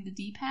using the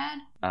D-pad.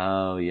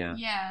 Oh, yeah.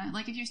 Yeah,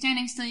 like if you're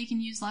standing still, you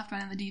can use left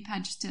right on the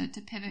D-pad just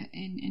to pivot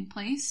in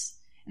place.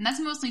 And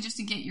that's mostly just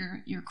to get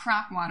your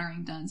crop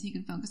watering done, so you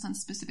can focus on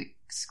specific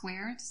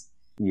squares.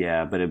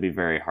 Yeah, but it'd be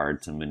very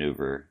hard to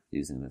maneuver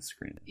using this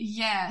screen.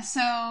 Yeah,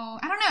 so I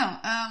don't know.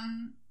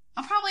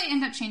 I'll probably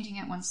end up changing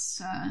it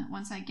once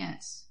I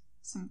get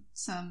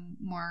some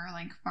more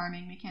like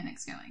farming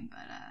mechanics going.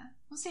 But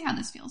we'll see how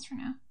this feels for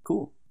now.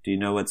 Cool. Do you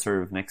know what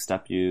sort of next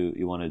step you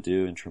want to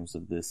do in terms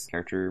of this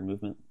character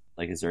movement?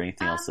 Like, is there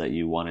anything else that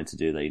you wanted to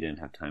do that you didn't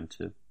have time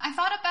to? I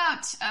thought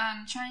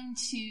about trying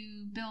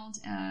to build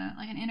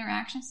like an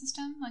interaction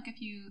system. Like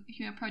if you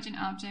approach an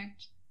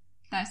object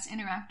that's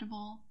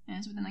interactable and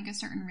is within like a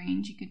certain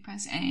range, you could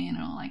press A and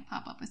it'll like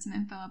pop up with some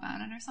info about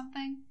it or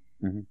something.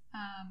 Mm-hmm.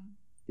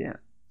 Yeah.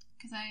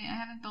 Because I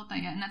haven't built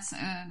that yet, and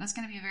that's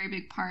going to be a very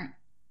big part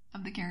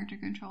of the character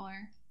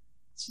controller.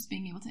 It's just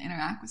being able to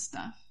interact with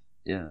stuff.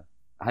 Yeah.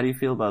 How do you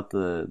feel about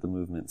the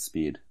movement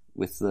speed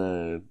with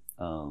the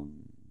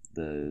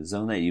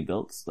zone that you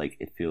built? Like,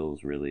 it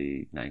feels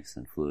really nice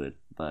and fluid,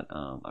 but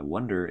I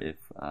wonder if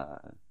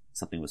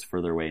something was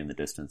further away in the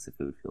distance, if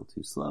it would feel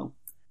too slow.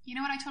 You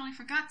know what I totally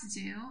forgot to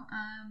do?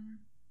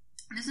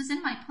 This is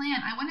in my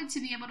plan. I wanted to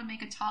be able to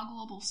make a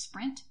toggleable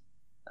sprint.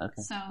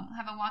 Okay. So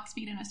have a walk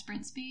speed and a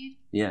sprint speed.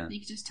 Yeah. You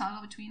could just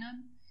toggle between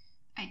them.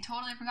 I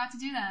totally forgot to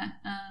do that.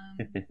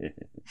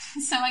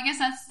 So I guess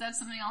that's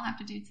something I'll have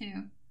to do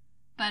too.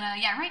 But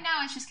yeah, right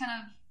now it's just kind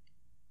of,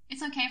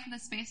 it's okay for the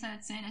space that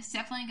it's in. It's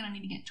definitely going to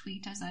need to get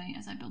tweaked as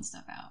I build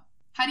stuff out.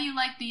 How do you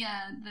like the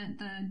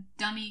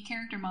dummy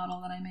character model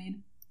that I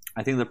made?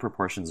 I think the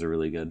proportions are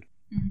really good.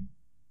 Mm-hmm.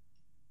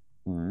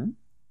 Mm-hmm.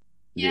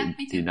 Yeah,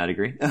 me too. Do you not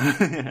agree?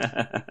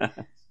 I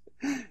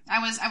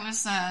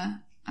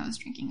was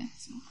drinking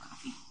some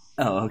coffee.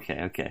 Oh,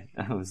 okay.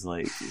 I was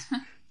like,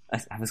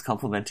 I was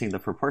complimenting the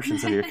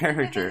proportions of your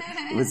character.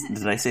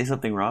 Did I say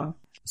something wrong?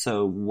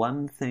 So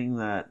one thing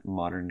that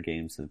modern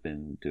games have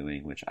been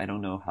doing, which I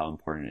don't know how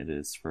important it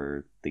is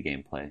for the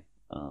gameplay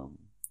of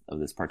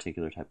this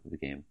particular type of a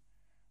game,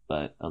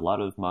 but a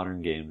lot of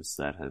modern games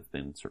that have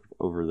been sort of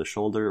over the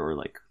shoulder or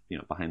like,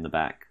 behind the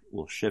back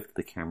will shift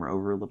the camera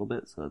over a little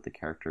bit so that the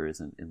character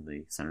isn't in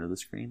the center of the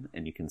screen,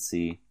 and you can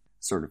see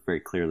sort of very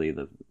clearly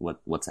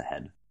what's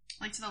ahead.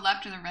 Like to the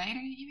left or the right,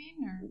 you mean?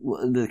 Or?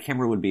 Well, the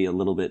camera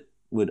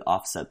would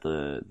offset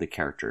the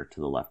character to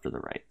the left or the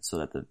right, so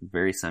that the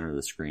very center of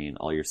the screen,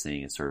 all you're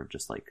seeing is sort of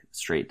just like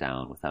straight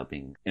down without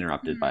being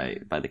interrupted by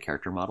the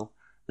character model.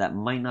 That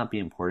might not be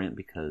important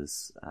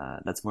because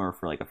that's more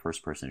for like a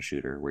first-person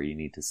shooter where you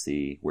need to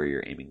see where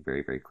you're aiming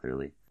very, very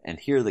clearly. And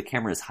here the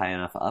camera is high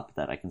enough up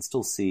that I can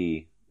still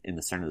see in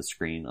the center of the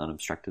screen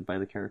unobstructed by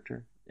the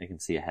character. I can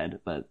see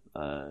ahead, but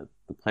the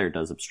player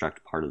does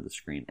obstruct part of the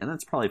screen, and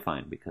that's probably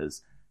fine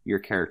because your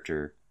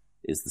character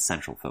is the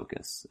central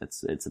focus.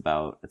 It's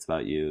about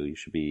you. You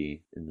should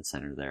be in the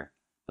center there.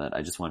 But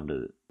I just wanted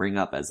to bring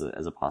up as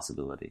a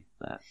possibility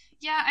that.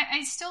 Yeah,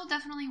 I still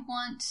definitely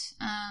want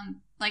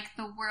like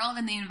the world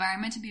and the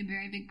environment to be a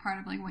very big part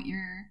of like what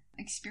you're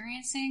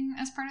experiencing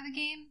as part of the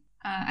game.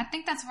 I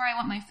think that's where I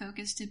want my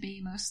focus to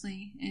be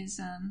mostly, is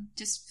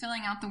just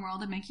filling out the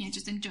world and making it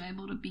just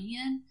enjoyable to be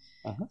in.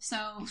 Uh-huh.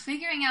 So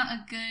figuring out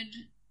a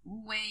good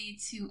way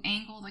to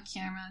angle the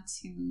camera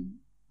to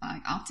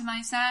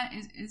optimize that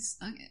is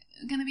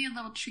going to be a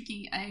little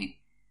tricky. I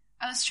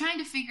was trying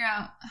to figure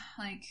out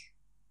like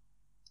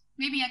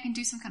maybe I can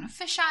do some kind of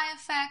fisheye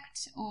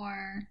effect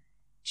or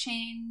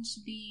change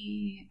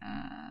the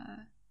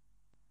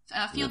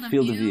field of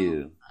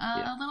view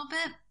a little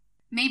bit.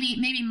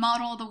 Maybe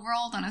model the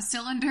world on a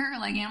cylinder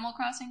like Animal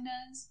Crossing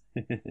does.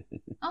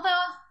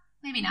 Although,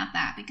 maybe not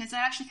that, because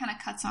that actually kind of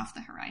cuts off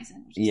the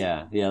horizon.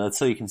 Yeah, that's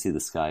so you can see the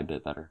sky a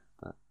bit better.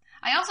 But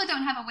I also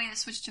don't have a way to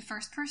switch to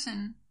first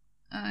person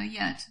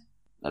yet.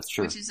 That's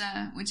true. Which is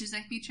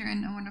a feature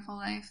in A Wonderful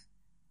Life.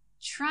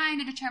 Trying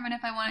to determine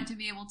if I want it to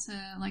be able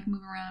to like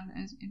move around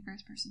as in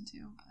first person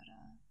too, but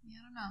yeah,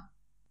 I don't know.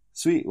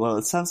 Sweet. Well,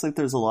 it sounds like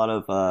there's a lot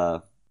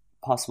of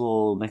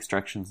possible next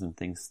directions and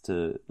things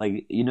to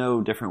like,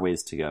 different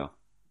ways to go.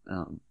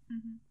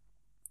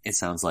 It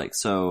sounds like.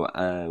 So,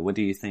 what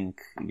do you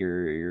think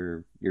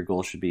your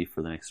goal should be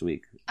for the next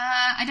week?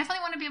 I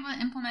definitely want to be able to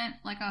implement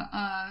like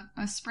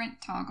a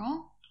sprint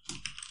toggle.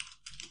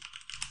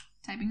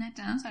 Typing that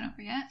down so I don't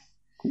forget.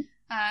 Cool.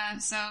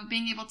 So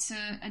being able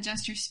to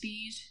adjust your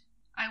speed.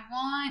 I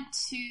want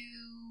to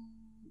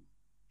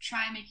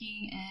try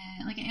making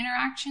an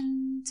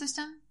interaction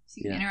system, so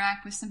you can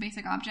interact with some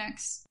basic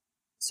objects.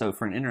 So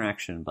for an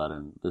interaction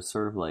button, there's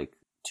sort of like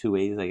two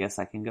ways I guess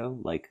I can go.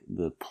 Like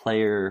the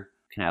player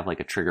can have like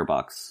a trigger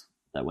box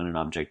that when an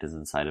object is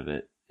inside of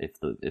it,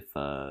 if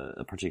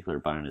a particular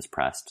button is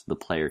pressed, the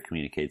player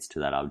communicates to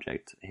that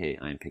object, hey,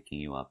 I'm picking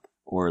you up.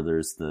 Or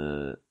there's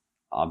the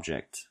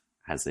object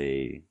has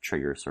a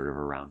trigger sort of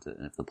around it,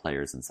 and if the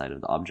player is inside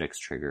of the object's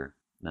trigger,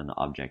 then the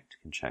object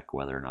can check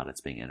whether or not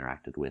it's being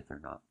interacted with or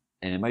not.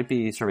 And it might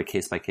be sort of a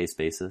case-by-case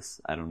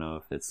basis. I don't know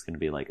if it's going to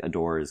be like a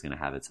door is going to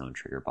have its own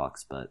trigger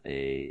box, but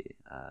a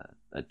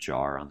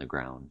jar on the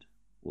ground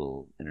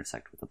will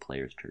intersect with the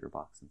player's trigger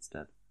box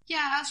instead.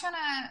 Yeah, I was trying to.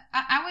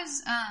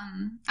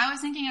 I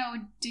was thinking I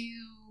would do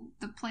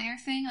the player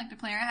thing, like the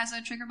player has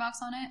a trigger box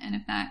on it, and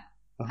if that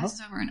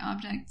passes over an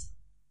object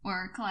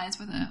or collides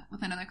with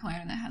another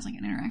collider that has like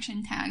an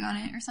interaction tag on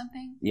it or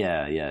something.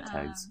 Yeah,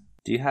 tags.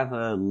 Do you have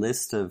a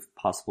list of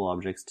possible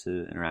objects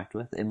to interact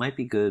with? It might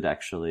be good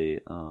actually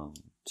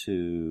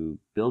to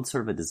build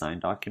sort of a design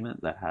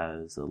document that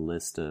has a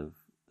list of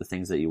the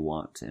things that you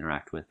want to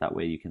interact with. That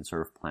way you can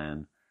sort of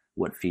plan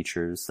what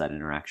features that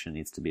interaction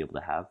needs to be able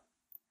to have.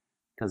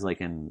 Because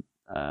like in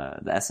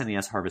the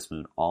SNES Harvest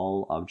Moon,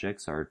 all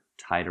objects are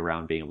tied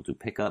around being able to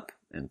pick up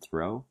and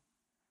throw,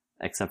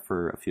 except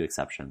for a few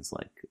exceptions,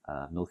 like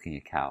milking a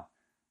cow.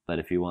 But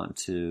if you want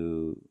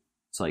to,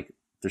 so like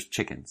there's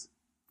chickens.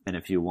 And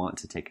if you want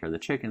to take care of the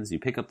chickens, you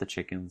pick up the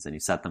chickens and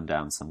you set them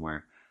down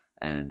somewhere.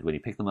 And when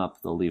you pick them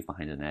up, they'll leave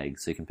behind an egg.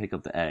 So you can pick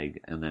up the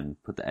egg and then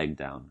put the egg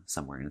down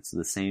somewhere. And it's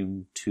the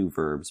same two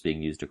verbs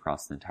being used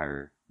across the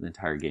entire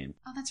game.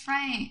 Oh, that's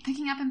right.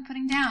 Picking up and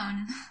putting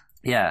down.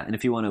 Yeah, and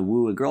if you want to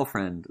woo a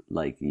girlfriend,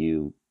 like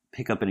you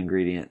pick up an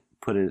ingredient,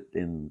 put it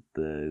in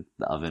the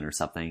oven or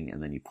something,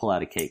 and then you pull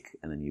out a cake,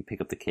 and then you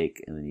pick up the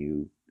cake, and then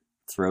you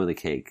throw the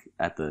cake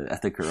at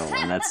the girl,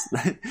 and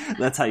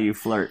that's how you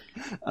flirt.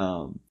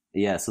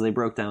 Yeah, so they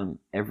broke down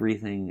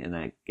everything in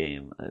that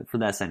game for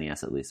the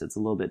SNES at least. It's a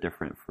little bit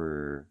different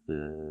for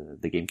the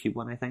GameCube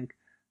one, I think,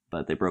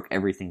 but they broke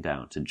everything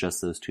down to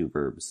just those two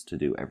verbs to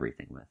do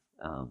everything with.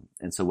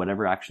 And so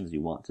whatever actions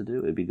you want to do,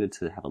 it'd be good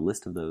to have a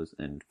list of those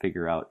and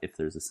figure out if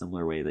there's a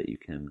similar way that you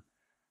can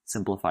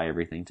simplify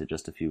everything to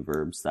just a few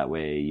verbs. That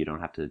way you don't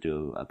have to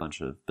do a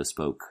bunch of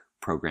bespoke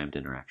programmed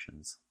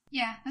interactions.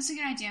 Yeah, that's a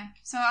good idea.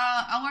 So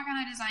I'll work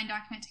on a design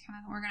document to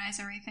kind of organize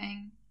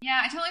everything. Yeah,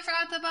 I totally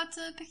forgot about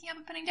the picking up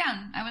and putting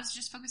down. I was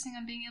just focusing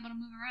on being able to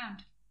move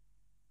around.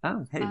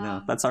 Oh, hey,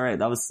 no, that's all right.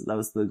 That was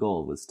the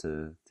goal, was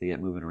to get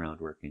moving around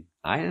working.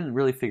 I didn't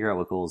really figure out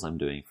what goals I'm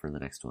doing for the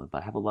next one,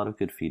 but I have a lot of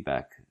good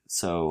feedback.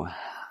 So,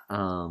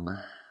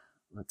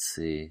 let's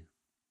see.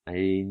 I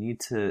need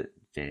to,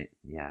 dang,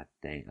 I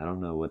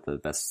don't know what the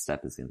best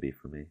step is going to be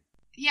for me.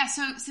 Yeah,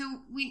 so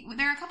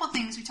there are a couple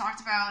things we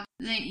talked about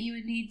that you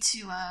would need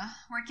to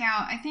work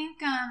out. I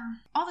think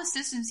all the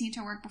systems need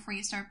to work before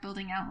you start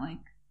building out, like,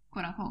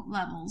 quote-unquote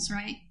levels,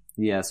 right?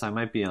 Yeah, so I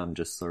might be on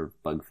just sort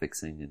of bug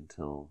fixing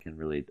until I can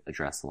really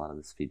address a lot of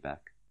this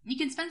feedback. You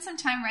can spend some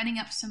time writing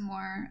up some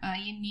more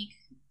unique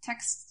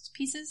text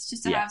pieces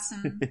just to have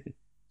some,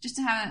 just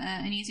to have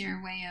an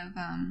easier way of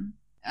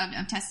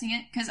testing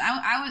it. Because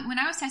when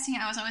I was testing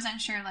it, I was always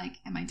unsure, like,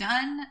 am I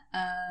done?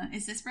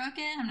 Is this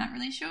broken? I'm not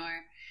really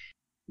sure.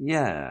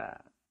 Yeah.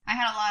 I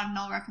had a lot of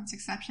null reference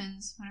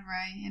exceptions whenever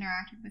I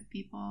interacted with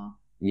people.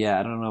 Yeah,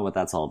 I don't know what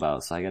that's all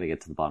about, so I got to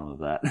get to the bottom of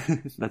that.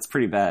 That's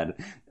pretty bad.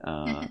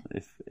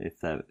 If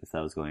that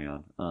was going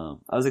on,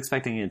 I was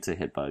expecting it to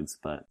hit bugs,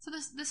 but so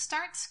the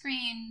start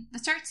screen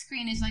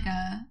is like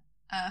a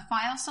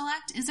file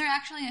select. Is there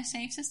actually a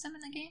save system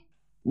in the game?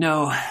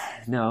 No.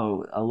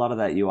 A lot of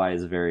that UI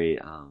is very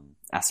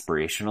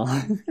aspirational.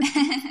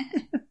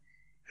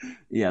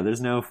 Yeah,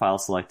 there's no file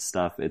select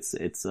stuff.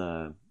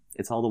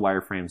 It's all the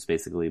wireframes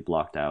basically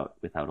blocked out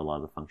without a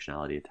lot of the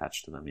functionality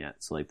attached to them yet.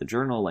 So like the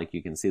journal, like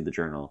you can see the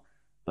journal,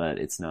 but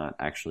it's not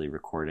actually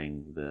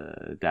recording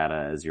the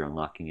data as you're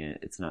unlocking it.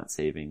 It's not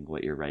saving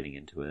what you're writing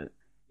into it.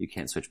 You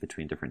can't switch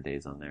between different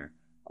days on there.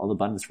 All the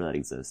buttons for that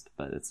exist,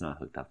 but it's not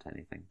hooked up to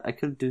anything. I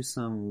could do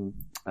some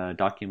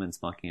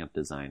documents mocking up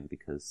design,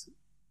 because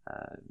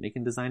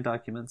making design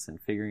documents and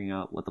figuring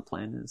out what the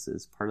plan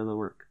is part of the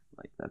work.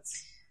 Like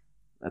that's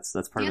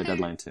part of the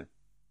deadline too.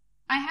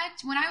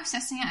 When I was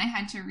testing it, I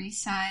had to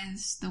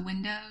resize the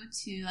window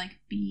to like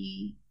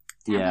be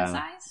tablet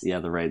size.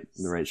 Yeah, the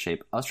right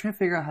shape. I was trying to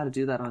figure out how to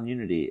do that on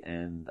Unity,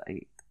 and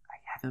I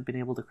haven't been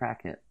able to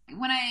crack it.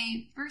 When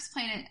I first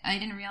played it, I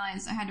didn't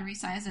realize I had to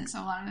resize it, so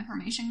a lot of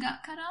information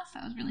got cut off.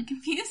 I was really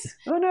confused.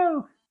 Oh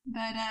no!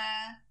 But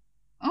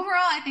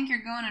overall, I think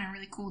you're going in a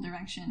really cool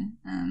direction,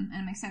 and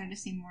I'm excited to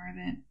see more of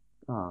it.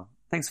 Oh,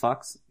 thanks,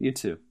 Fox. You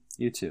too.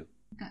 We've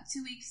got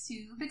 2 weeks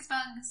to fix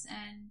bugs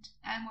and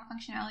add more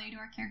functionality to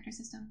our character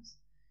systems.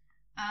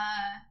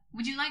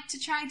 Would you like to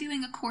try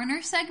doing a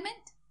corner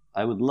segment?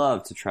 I would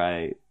love to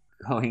try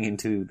going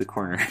into the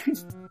corner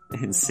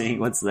and seeing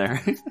what's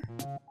there. Okay,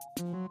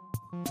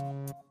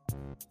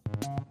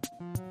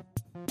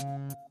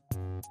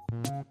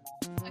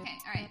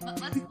 alright,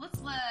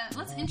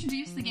 let's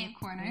introduce the game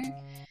corner.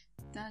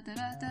 Da da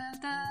da da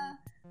da.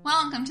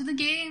 Welcome to the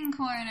game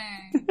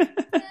corner! Yay!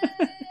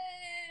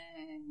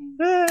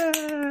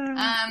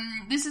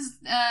 This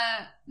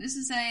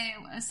is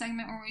a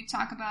segment where we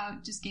talk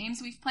about just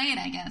games we've played,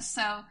 I guess.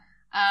 So,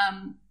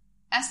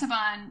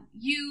 Esteban,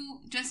 you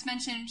just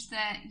mentioned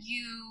that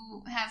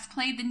you have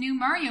played the new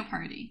Mario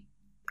Party.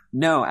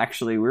 No,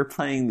 actually, we're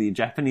playing the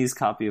Japanese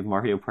copy of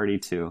Mario Party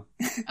 2.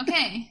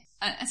 Okay,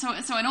 so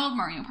an old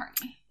Mario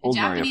Party, Old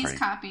Mario Japanese Party.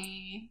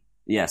 copy.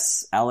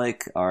 Yes,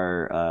 Alec,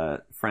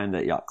 our friend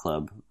at Yacht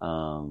Club,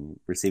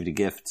 received a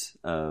gift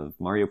of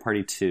Mario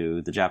Party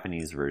 2, the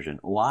Japanese version.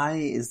 Why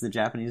is the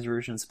Japanese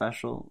version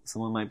special?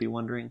 Someone might be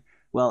wondering.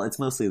 Well, it's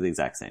mostly the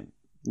exact same,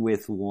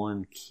 with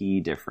one key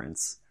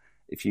difference.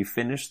 If you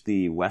finish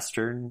the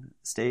Western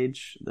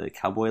stage, the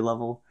cowboy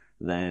level,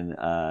 then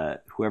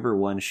whoever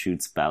won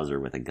shoots Bowser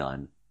with a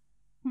gun.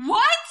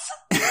 What?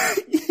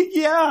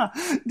 Yeah!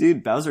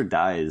 Dude, Bowser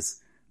dies.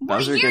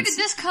 What year did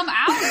this come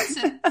out?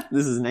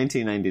 This is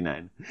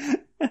 1999.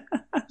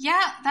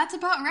 Yeah, that's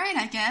about right,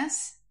 I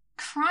guess.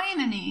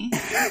 Criminy.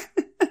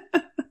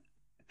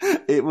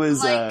 It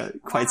was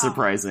quite wow.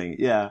 surprising.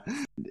 Yeah.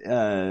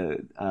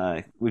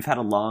 We've had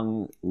a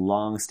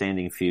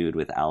long-standing feud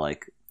with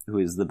Alec, who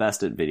is the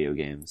best at video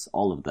games.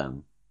 All of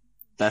them.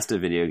 Best at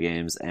video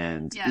games.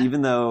 And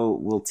even though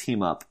we'll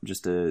team up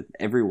just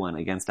everyone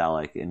against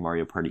Alec in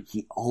Mario Party,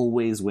 he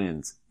always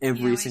wins.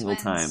 Every single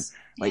time.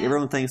 Like,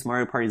 everyone thinks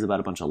Mario Party is about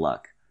a bunch of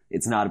luck.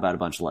 It's not about a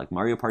bunch of luck.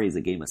 Mario Party is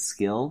a game of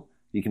skill.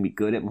 You can be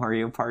good at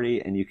Mario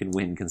Party, and you can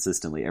win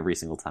consistently every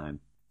single time.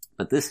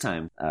 But this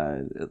time,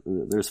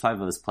 there's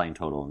 5 of us playing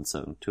total, and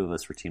so 2 of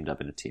us were teamed up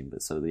in a team.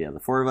 But so, the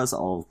 4 of us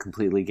all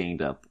completely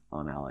ganged up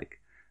on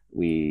Alec.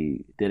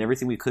 We did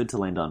everything we could to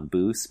land on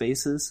Boo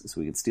spaces,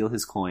 so we could steal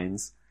his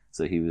coins.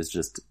 So he was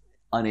just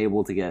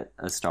unable to get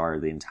a star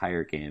the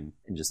entire game,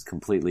 and just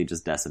completely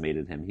just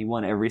decimated him. He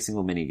won every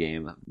single mini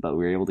game, but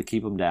we were able to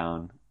keep him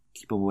down,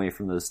 keep him away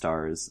from those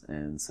stars.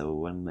 And so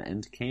when the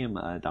end came,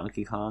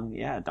 Donkey Kong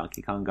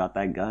got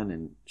that gun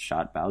and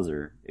shot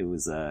Bowser. It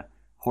was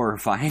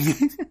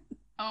horrifying.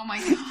 Oh my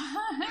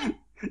god.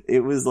 It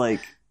was like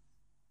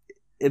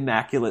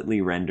immaculately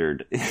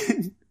rendered.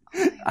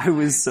 I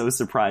was so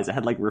surprised. I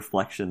had like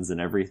reflections and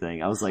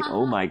everything. I was like,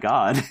 oh my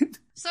god.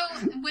 So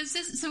was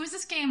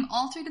this game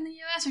altered in the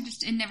US, or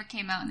just it never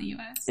came out in the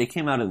US? It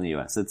came out in the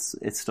US.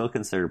 It's still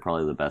considered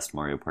probably the best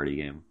Mario Party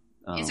game.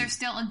 Is there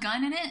still a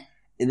gun in it?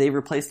 They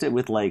replaced it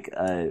with like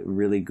a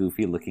really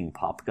goofy looking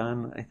pop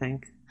gun, I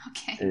think.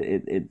 Okay.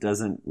 It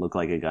doesn't look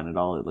like a gun at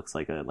all. It looks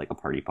like a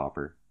party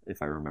popper,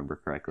 if I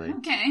remember correctly.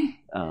 Okay.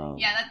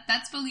 Yeah,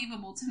 that's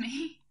believable to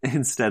me.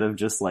 Instead of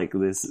just like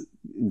this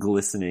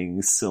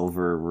glistening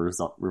silver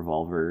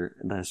revolver,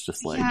 that's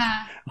just like,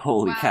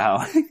 holy cow.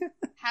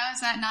 How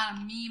is that not a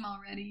meme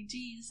already?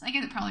 Jeez. I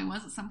guess it probably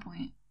was at some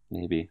point.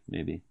 Maybe.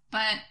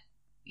 But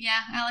yeah,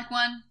 Alec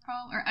won,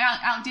 probably, or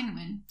Alec didn't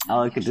win.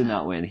 Alec did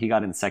not win. He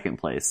got in second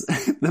place.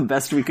 The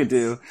best we could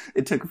do.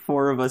 It took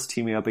 4 of us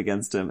teaming up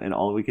against him, and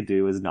all we could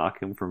do was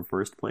knock him from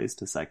first place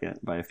to second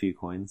by a few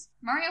coins.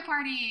 Mario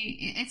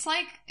Party, it's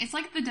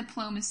like the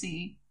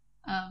diplomacy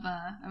of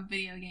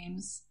video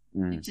games.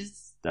 It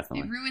just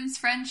definitely it ruins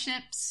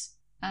friendships.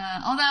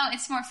 Although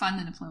it's more fun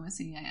than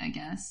diplomacy, I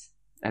guess.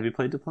 Have you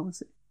played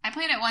diplomacy? I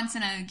played it once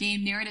in a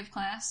game narrative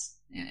class,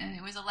 and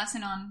it was a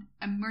lesson on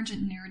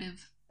emergent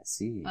narrative. I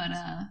see. But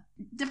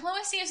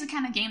diplomacy is the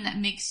kind of game that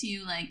makes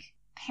you like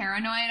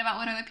paranoid about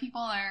what other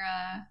people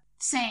are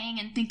saying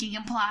and thinking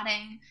and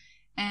plotting,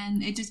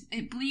 and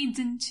it bleeds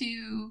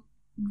into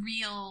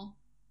real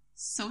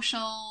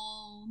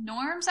social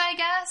norms, I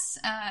guess.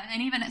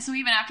 And even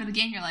after the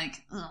game, you're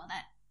like, oh,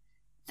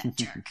 that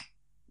jerk.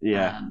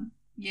 Yeah.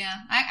 Yeah.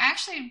 I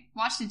actually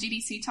watched a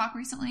GDC talk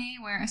recently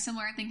where a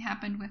similar thing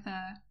happened with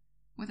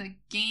a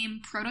game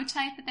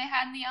prototype that they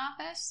had in the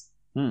office.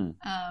 And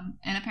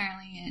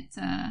apparently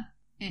they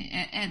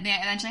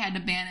eventually had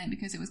to ban it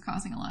because it was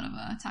causing a lot of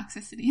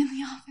toxicity in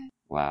the office.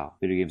 Wow.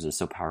 Video games are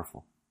so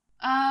powerful.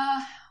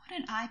 What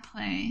did I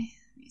play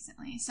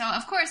recently? So,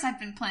 of course, I've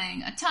been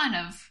playing a ton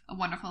of A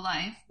Wonderful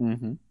Life.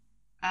 Mm-hmm.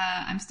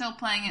 I'm still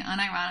playing it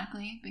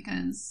unironically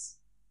because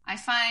I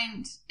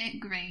find it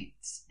great.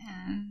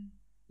 And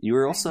you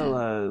were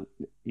also,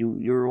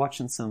 you were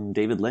watching some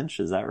David Lynch,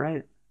 is that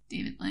right?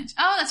 David Lynch.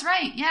 Oh, that's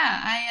right.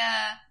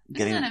 Yeah,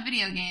 this isn't a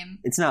video game.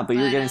 It's not, but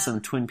you're getting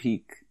some Twin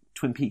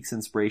Peaks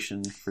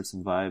inspiration for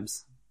some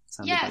vibes.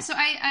 Yeah, so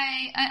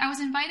I was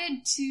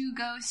invited to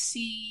go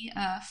see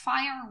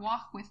Fire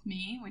Walk With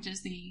Me, which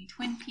is the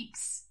Twin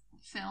Peaks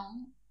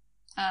film,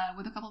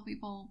 with a couple of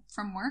people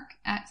from work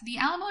at the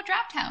Alamo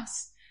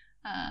Drafthouse,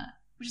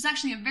 which is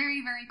actually a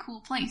very, very cool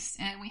place.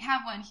 And we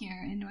have one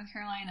here in North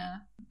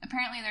Carolina.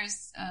 Apparently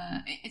there's,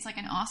 it's like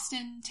an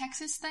Austin,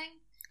 Texas thing.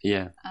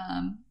 Yeah.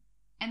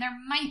 And there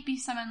might be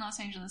some in Los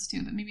Angeles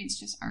too, but maybe it's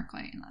just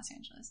ArcLight in Los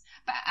Angeles.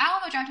 But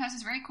Alamo Drafthouse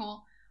is very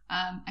cool.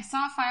 I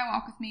saw Fire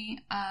Walk With Me.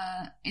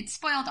 It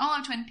spoiled all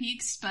of Twin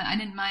Peaks, but I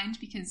didn't mind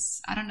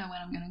because I don't know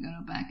when I'm going to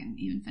go back and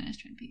even finish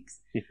Twin Peaks.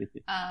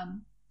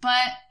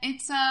 But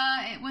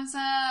it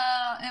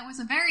was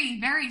a very,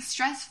 very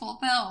stressful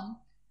film.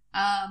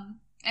 And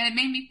it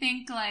made me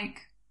think,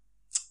 like,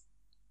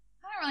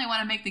 I don't don't really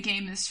want to make the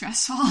game this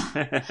stressful.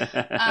 When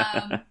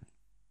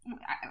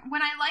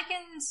I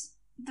likened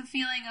the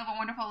feeling of A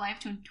Wonderful Life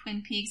to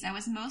Twin Peaks, I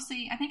was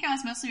mostly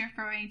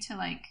referring to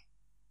like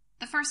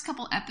the first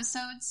couple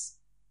episodes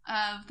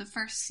of the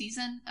first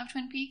season of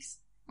Twin Peaks,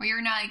 where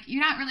you're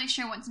not really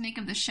sure what to make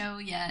of the show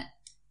yet,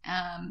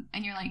 and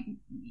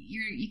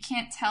you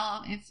can't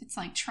tell if it's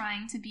like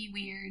trying to be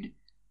weird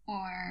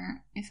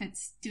or if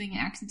it's doing it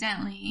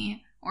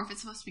accidentally, or if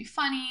it's supposed to be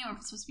funny, or if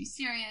it's supposed to be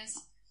serious.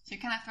 So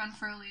you're kind of thrown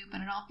for a loop,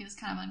 and it all feels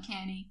kind of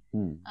uncanny.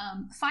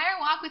 Fire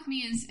Walk with Me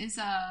is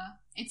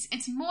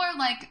it's more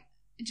like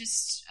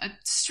just a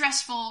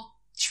stressful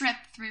trip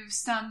through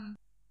some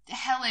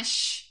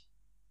hellish,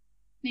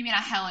 maybe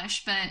not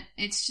hellish, but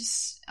it's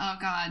just, oh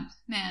god,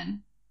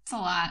 man, it's a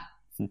lot.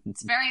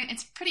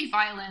 It's pretty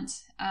violent.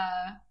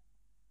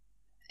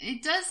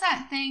 It does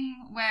that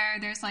thing where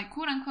there's like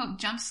quote unquote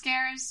jump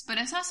scares, but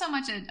it's not so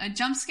much a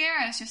jump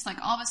scare, it's just like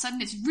all of a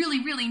sudden it's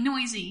really, really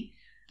noisy.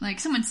 Like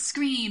someone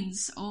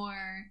screams,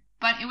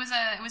 but it was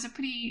a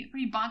pretty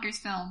bonkers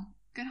film.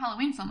 Good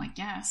Halloween film, I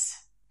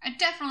guess. I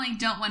definitely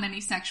don't want any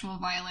sexual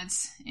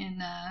violence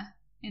in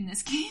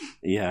this game.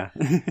 Yeah.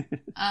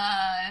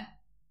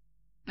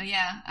 But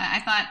yeah,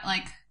 I thought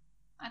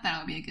it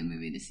would be a good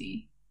movie to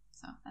see,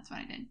 so that's what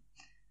I did.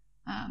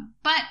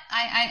 But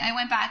I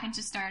went back and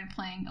just started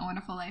playing A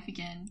Wonderful Life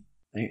again.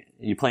 Are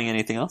you playing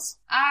anything else?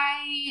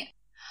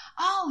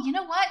 Oh, you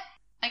know what?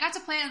 I got to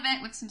play an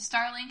event with some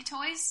Starlink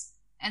toys,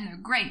 and they're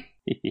great.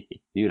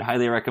 You'd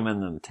highly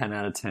recommend them. 10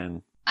 out of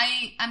 10.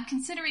 I'm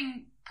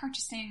considering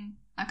purchasing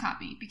a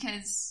copy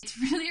because it's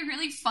really,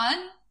 really fun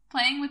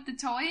playing with the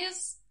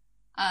toys.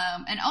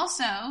 And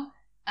also,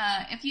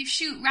 if you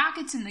shoot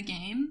rockets in the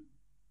game,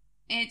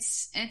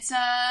 it's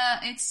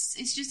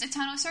just a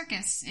ton of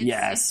circus.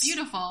 It's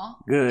beautiful.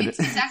 Good.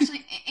 It's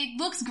actually, it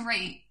looks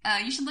great.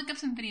 You should look up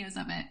some videos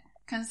of it,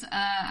 because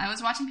I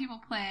was watching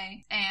people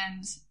play,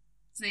 and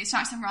they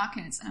shot some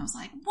rockets, and I was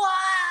like,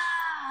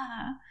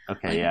 wow!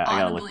 Okay, like, yeah, audibly.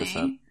 I gotta look this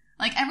up.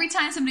 Like, every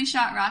time somebody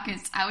shot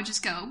rockets, I would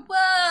just go, whoa!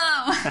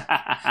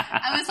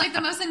 I was like the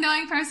most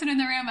annoying person in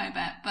the room, I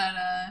bet.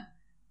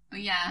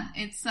 But yeah,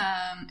 it's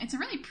a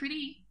really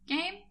pretty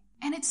game,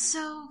 and it's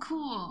so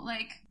cool.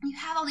 Like, you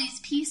have all these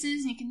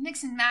pieces, and you can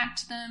mix and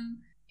match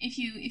them. If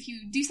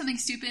you do something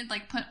stupid,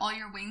 like put all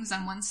your wings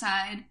on one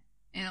side,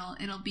 it'll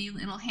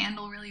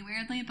handle really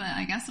weirdly, but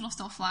I guess it'll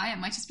still fly. It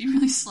might just be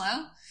really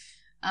slow.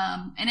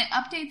 And it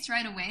updates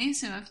right away,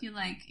 so if you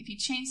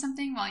change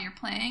something while you're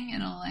playing,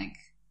 it'll like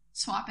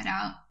swap it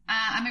out.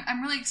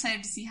 I'm really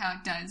excited to see how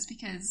it does,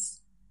 because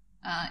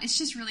it's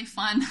just really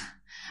fun.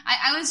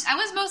 I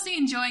was mostly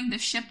enjoying the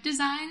ship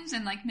designs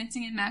and like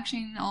mixing and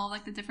matching all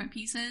like the different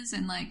pieces,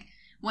 and like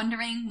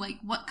wondering like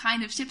what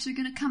kind of ships are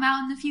going to come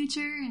out in the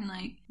future, and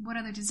like what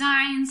other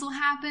designs will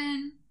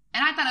happen.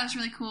 And I thought it was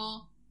really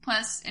cool.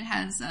 Plus, it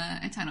has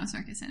a ton of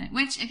circus in it,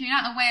 which, if you're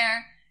not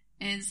aware,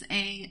 is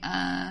a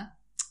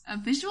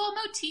visual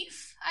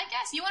motif, I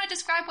guess. You want to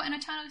describe what an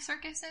Atano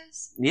circus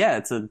is? Yeah,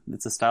 it's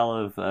a style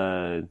of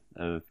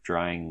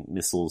drawing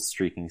missiles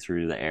streaking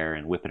through the air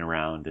and whipping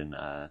around in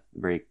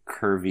very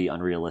curvy,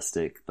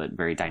 unrealistic, but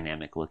very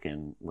dynamic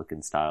looking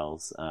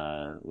styles,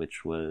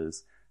 which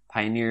was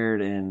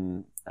pioneered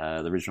in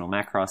the original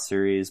Macross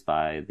series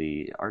by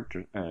the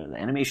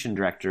animation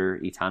director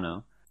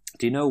Itano.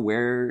 Do you know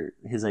where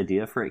his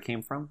idea for it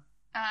came from?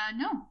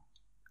 No.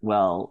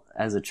 Well,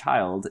 as a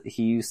child,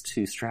 he used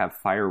to strap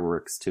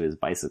fireworks to his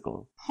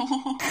bicycle.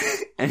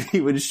 And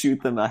he would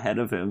shoot them ahead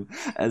of him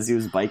as he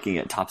was biking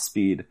at top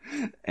speed.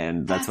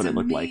 And that's what it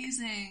looked like. That's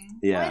amazing.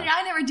 Yeah. Why did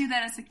I never do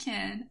that as a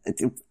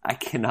kid? I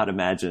cannot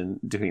imagine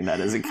doing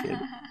that as a kid.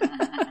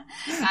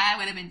 I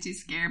would have been too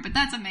scared, but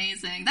that's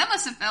amazing. That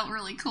must have felt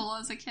really cool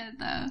as a kid,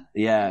 though.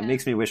 Yeah, it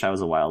makes me wish I was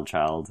a wild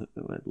child.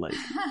 Like,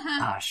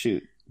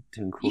 shoot,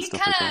 doing cool stuff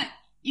like that.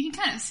 You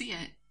can kind of see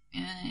it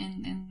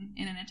in an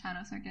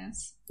Atano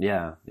circus.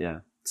 Yeah.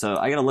 So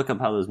I gotta look up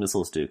how those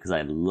missiles do, because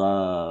I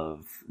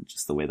love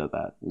just the way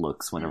that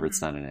looks whenever it's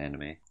done in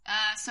anime.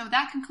 So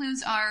that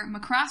concludes our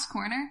Macross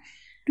Corner.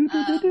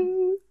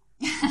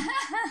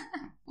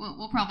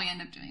 We'll probably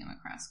end up doing a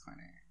Macross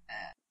Corner.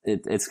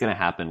 It's gonna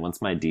happen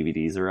once my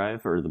DVDs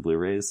arrive, or the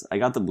Blu-rays. I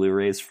got the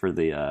Blu-rays for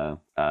the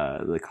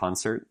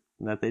concert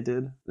that they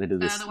did. They did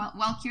this... The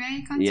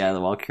Valkyrie concert? Yeah, the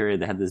Valkyrie.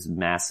 They had this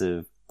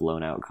massive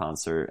blown out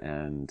concert,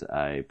 and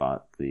I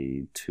bought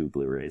the 2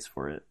 Blu-rays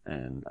for it,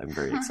 and I'm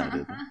very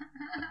excited.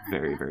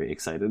 Very, very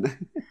excited.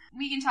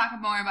 We can talk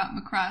more about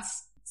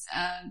Macross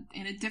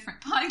in a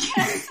different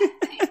podcast, I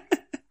think.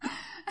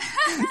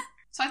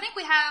 So I think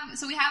we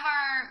have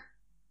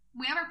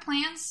our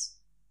plans,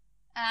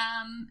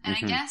 and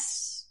I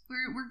guess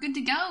we're good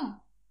to go.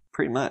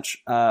 Pretty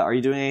much. Are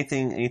you doing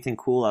anything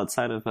cool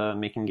outside of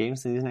making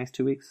games in these next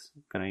 2 weeks?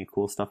 Got any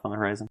cool stuff on the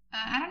horizon?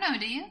 I don't know.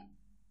 Do you?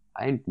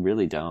 I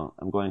really don't.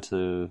 I'm going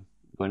to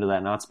going to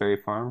that Knott's Berry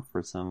Farm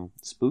for some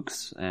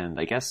spooks, and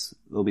I guess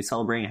they'll be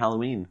celebrating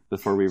Halloween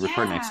before we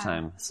record next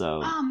time.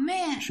 So, oh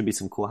man, it should be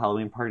some cool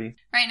Halloween party.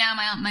 Right now,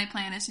 my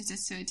plan is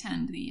just to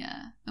attend the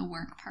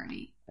work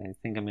party. I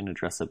think I'm going to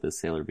dress up as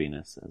Sailor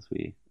Venus, as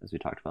we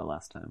talked about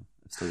last time.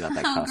 I've still got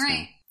that costume.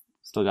 Great.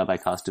 Still got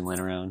that costume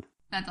laying around.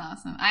 That's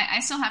awesome.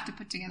 I still have to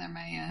put together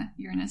my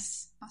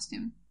Uranus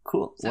costume.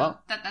 Cool. So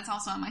well, that's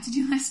also on my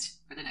to-do list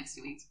for the next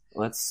 2 weeks.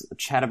 Let's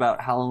chat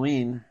about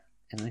Halloween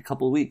in a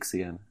couple of weeks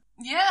again.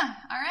 Yeah.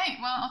 All right.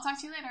 Well, I'll talk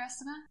to you later,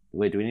 Esteban.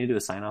 Wait, do we need to do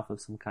a sign-off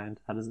of some kind?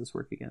 How does this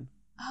work again?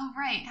 Oh,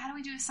 right. How do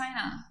we do a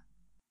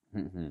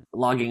sign-off?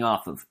 Logging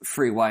off of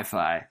free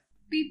Wi-Fi.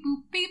 Beep,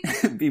 boop, beep.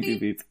 Beep, beep,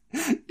 beep.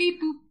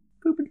 Beep, boop.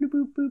 Boop, boop,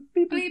 boop, boop,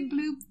 beep, Bleep,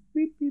 bloop.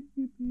 beep, beep,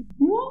 beep, beep.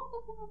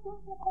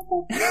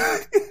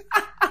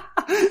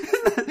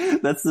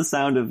 That's the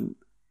sound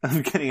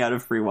of getting out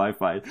of free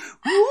Wi-Fi.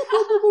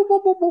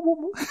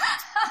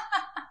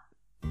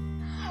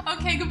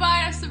 Okay,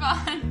 goodbye,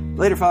 Esteban.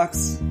 Later,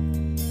 Fox.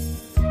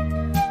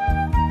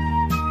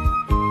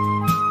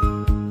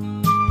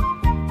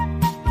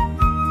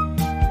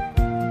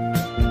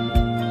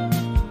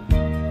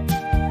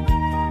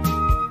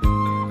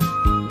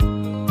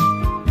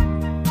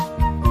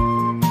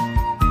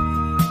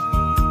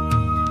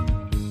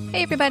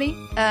 Hey everybody,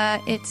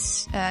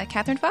 it's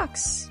Catherine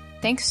Fox.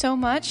 Thanks so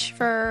much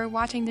for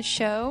watching the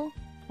show.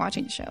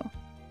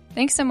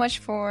 Thanks so much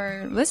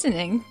for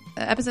listening.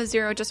 Episode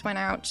 0 just went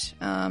out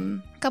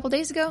a couple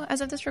days ago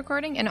as of this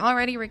recording, and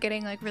already we're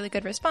getting like really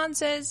good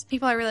responses.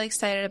 People are really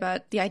excited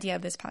about the idea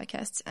of this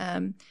podcast.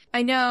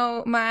 I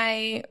know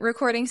my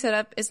recording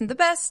setup isn't the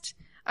best.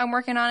 I'm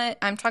working on it.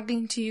 I'm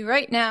talking to you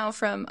right now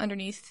from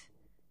underneath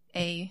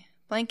a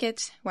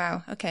blanket.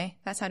 Wow. Okay.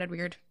 That sounded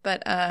weird.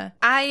 But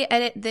I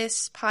edit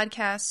this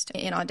podcast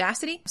in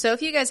Audacity. So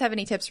if you guys have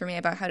any tips for me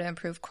about how to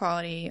improve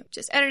quality,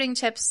 just editing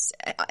tips,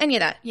 any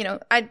of that,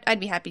 I'd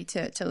be happy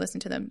to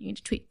listen to them. You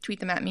can tweet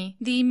them at me.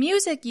 The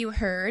music you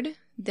heard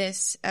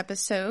this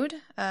episode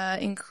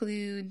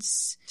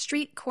includes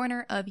Street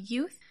Corner of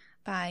Youth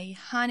by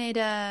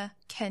Haneda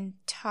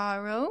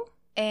Kentaro.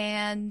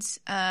 And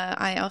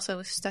I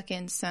also stuck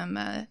in some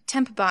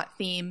Tempbot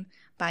theme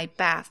by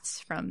Baths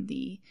from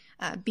the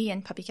Bee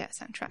and Puppy Cat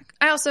soundtrack.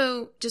 I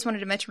also just wanted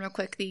to mention real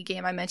quick, the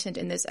game I mentioned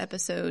in this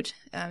episode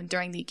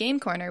during the Game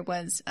Corner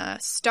was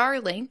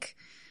Starlink.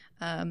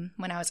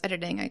 When I was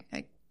editing,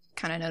 I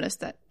kind of noticed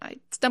that I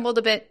stumbled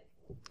a bit,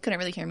 couldn't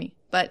really hear me.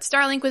 But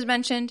Starlink was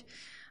mentioned.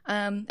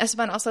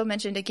 Esteban also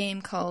mentioned a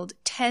game called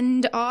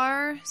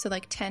Tend-R, so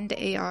like Tend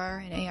AR,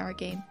 an AR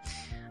game.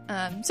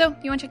 So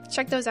you want to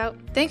check those out.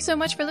 Thanks so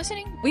much for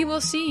listening. We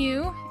will see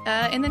you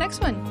in the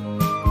next one.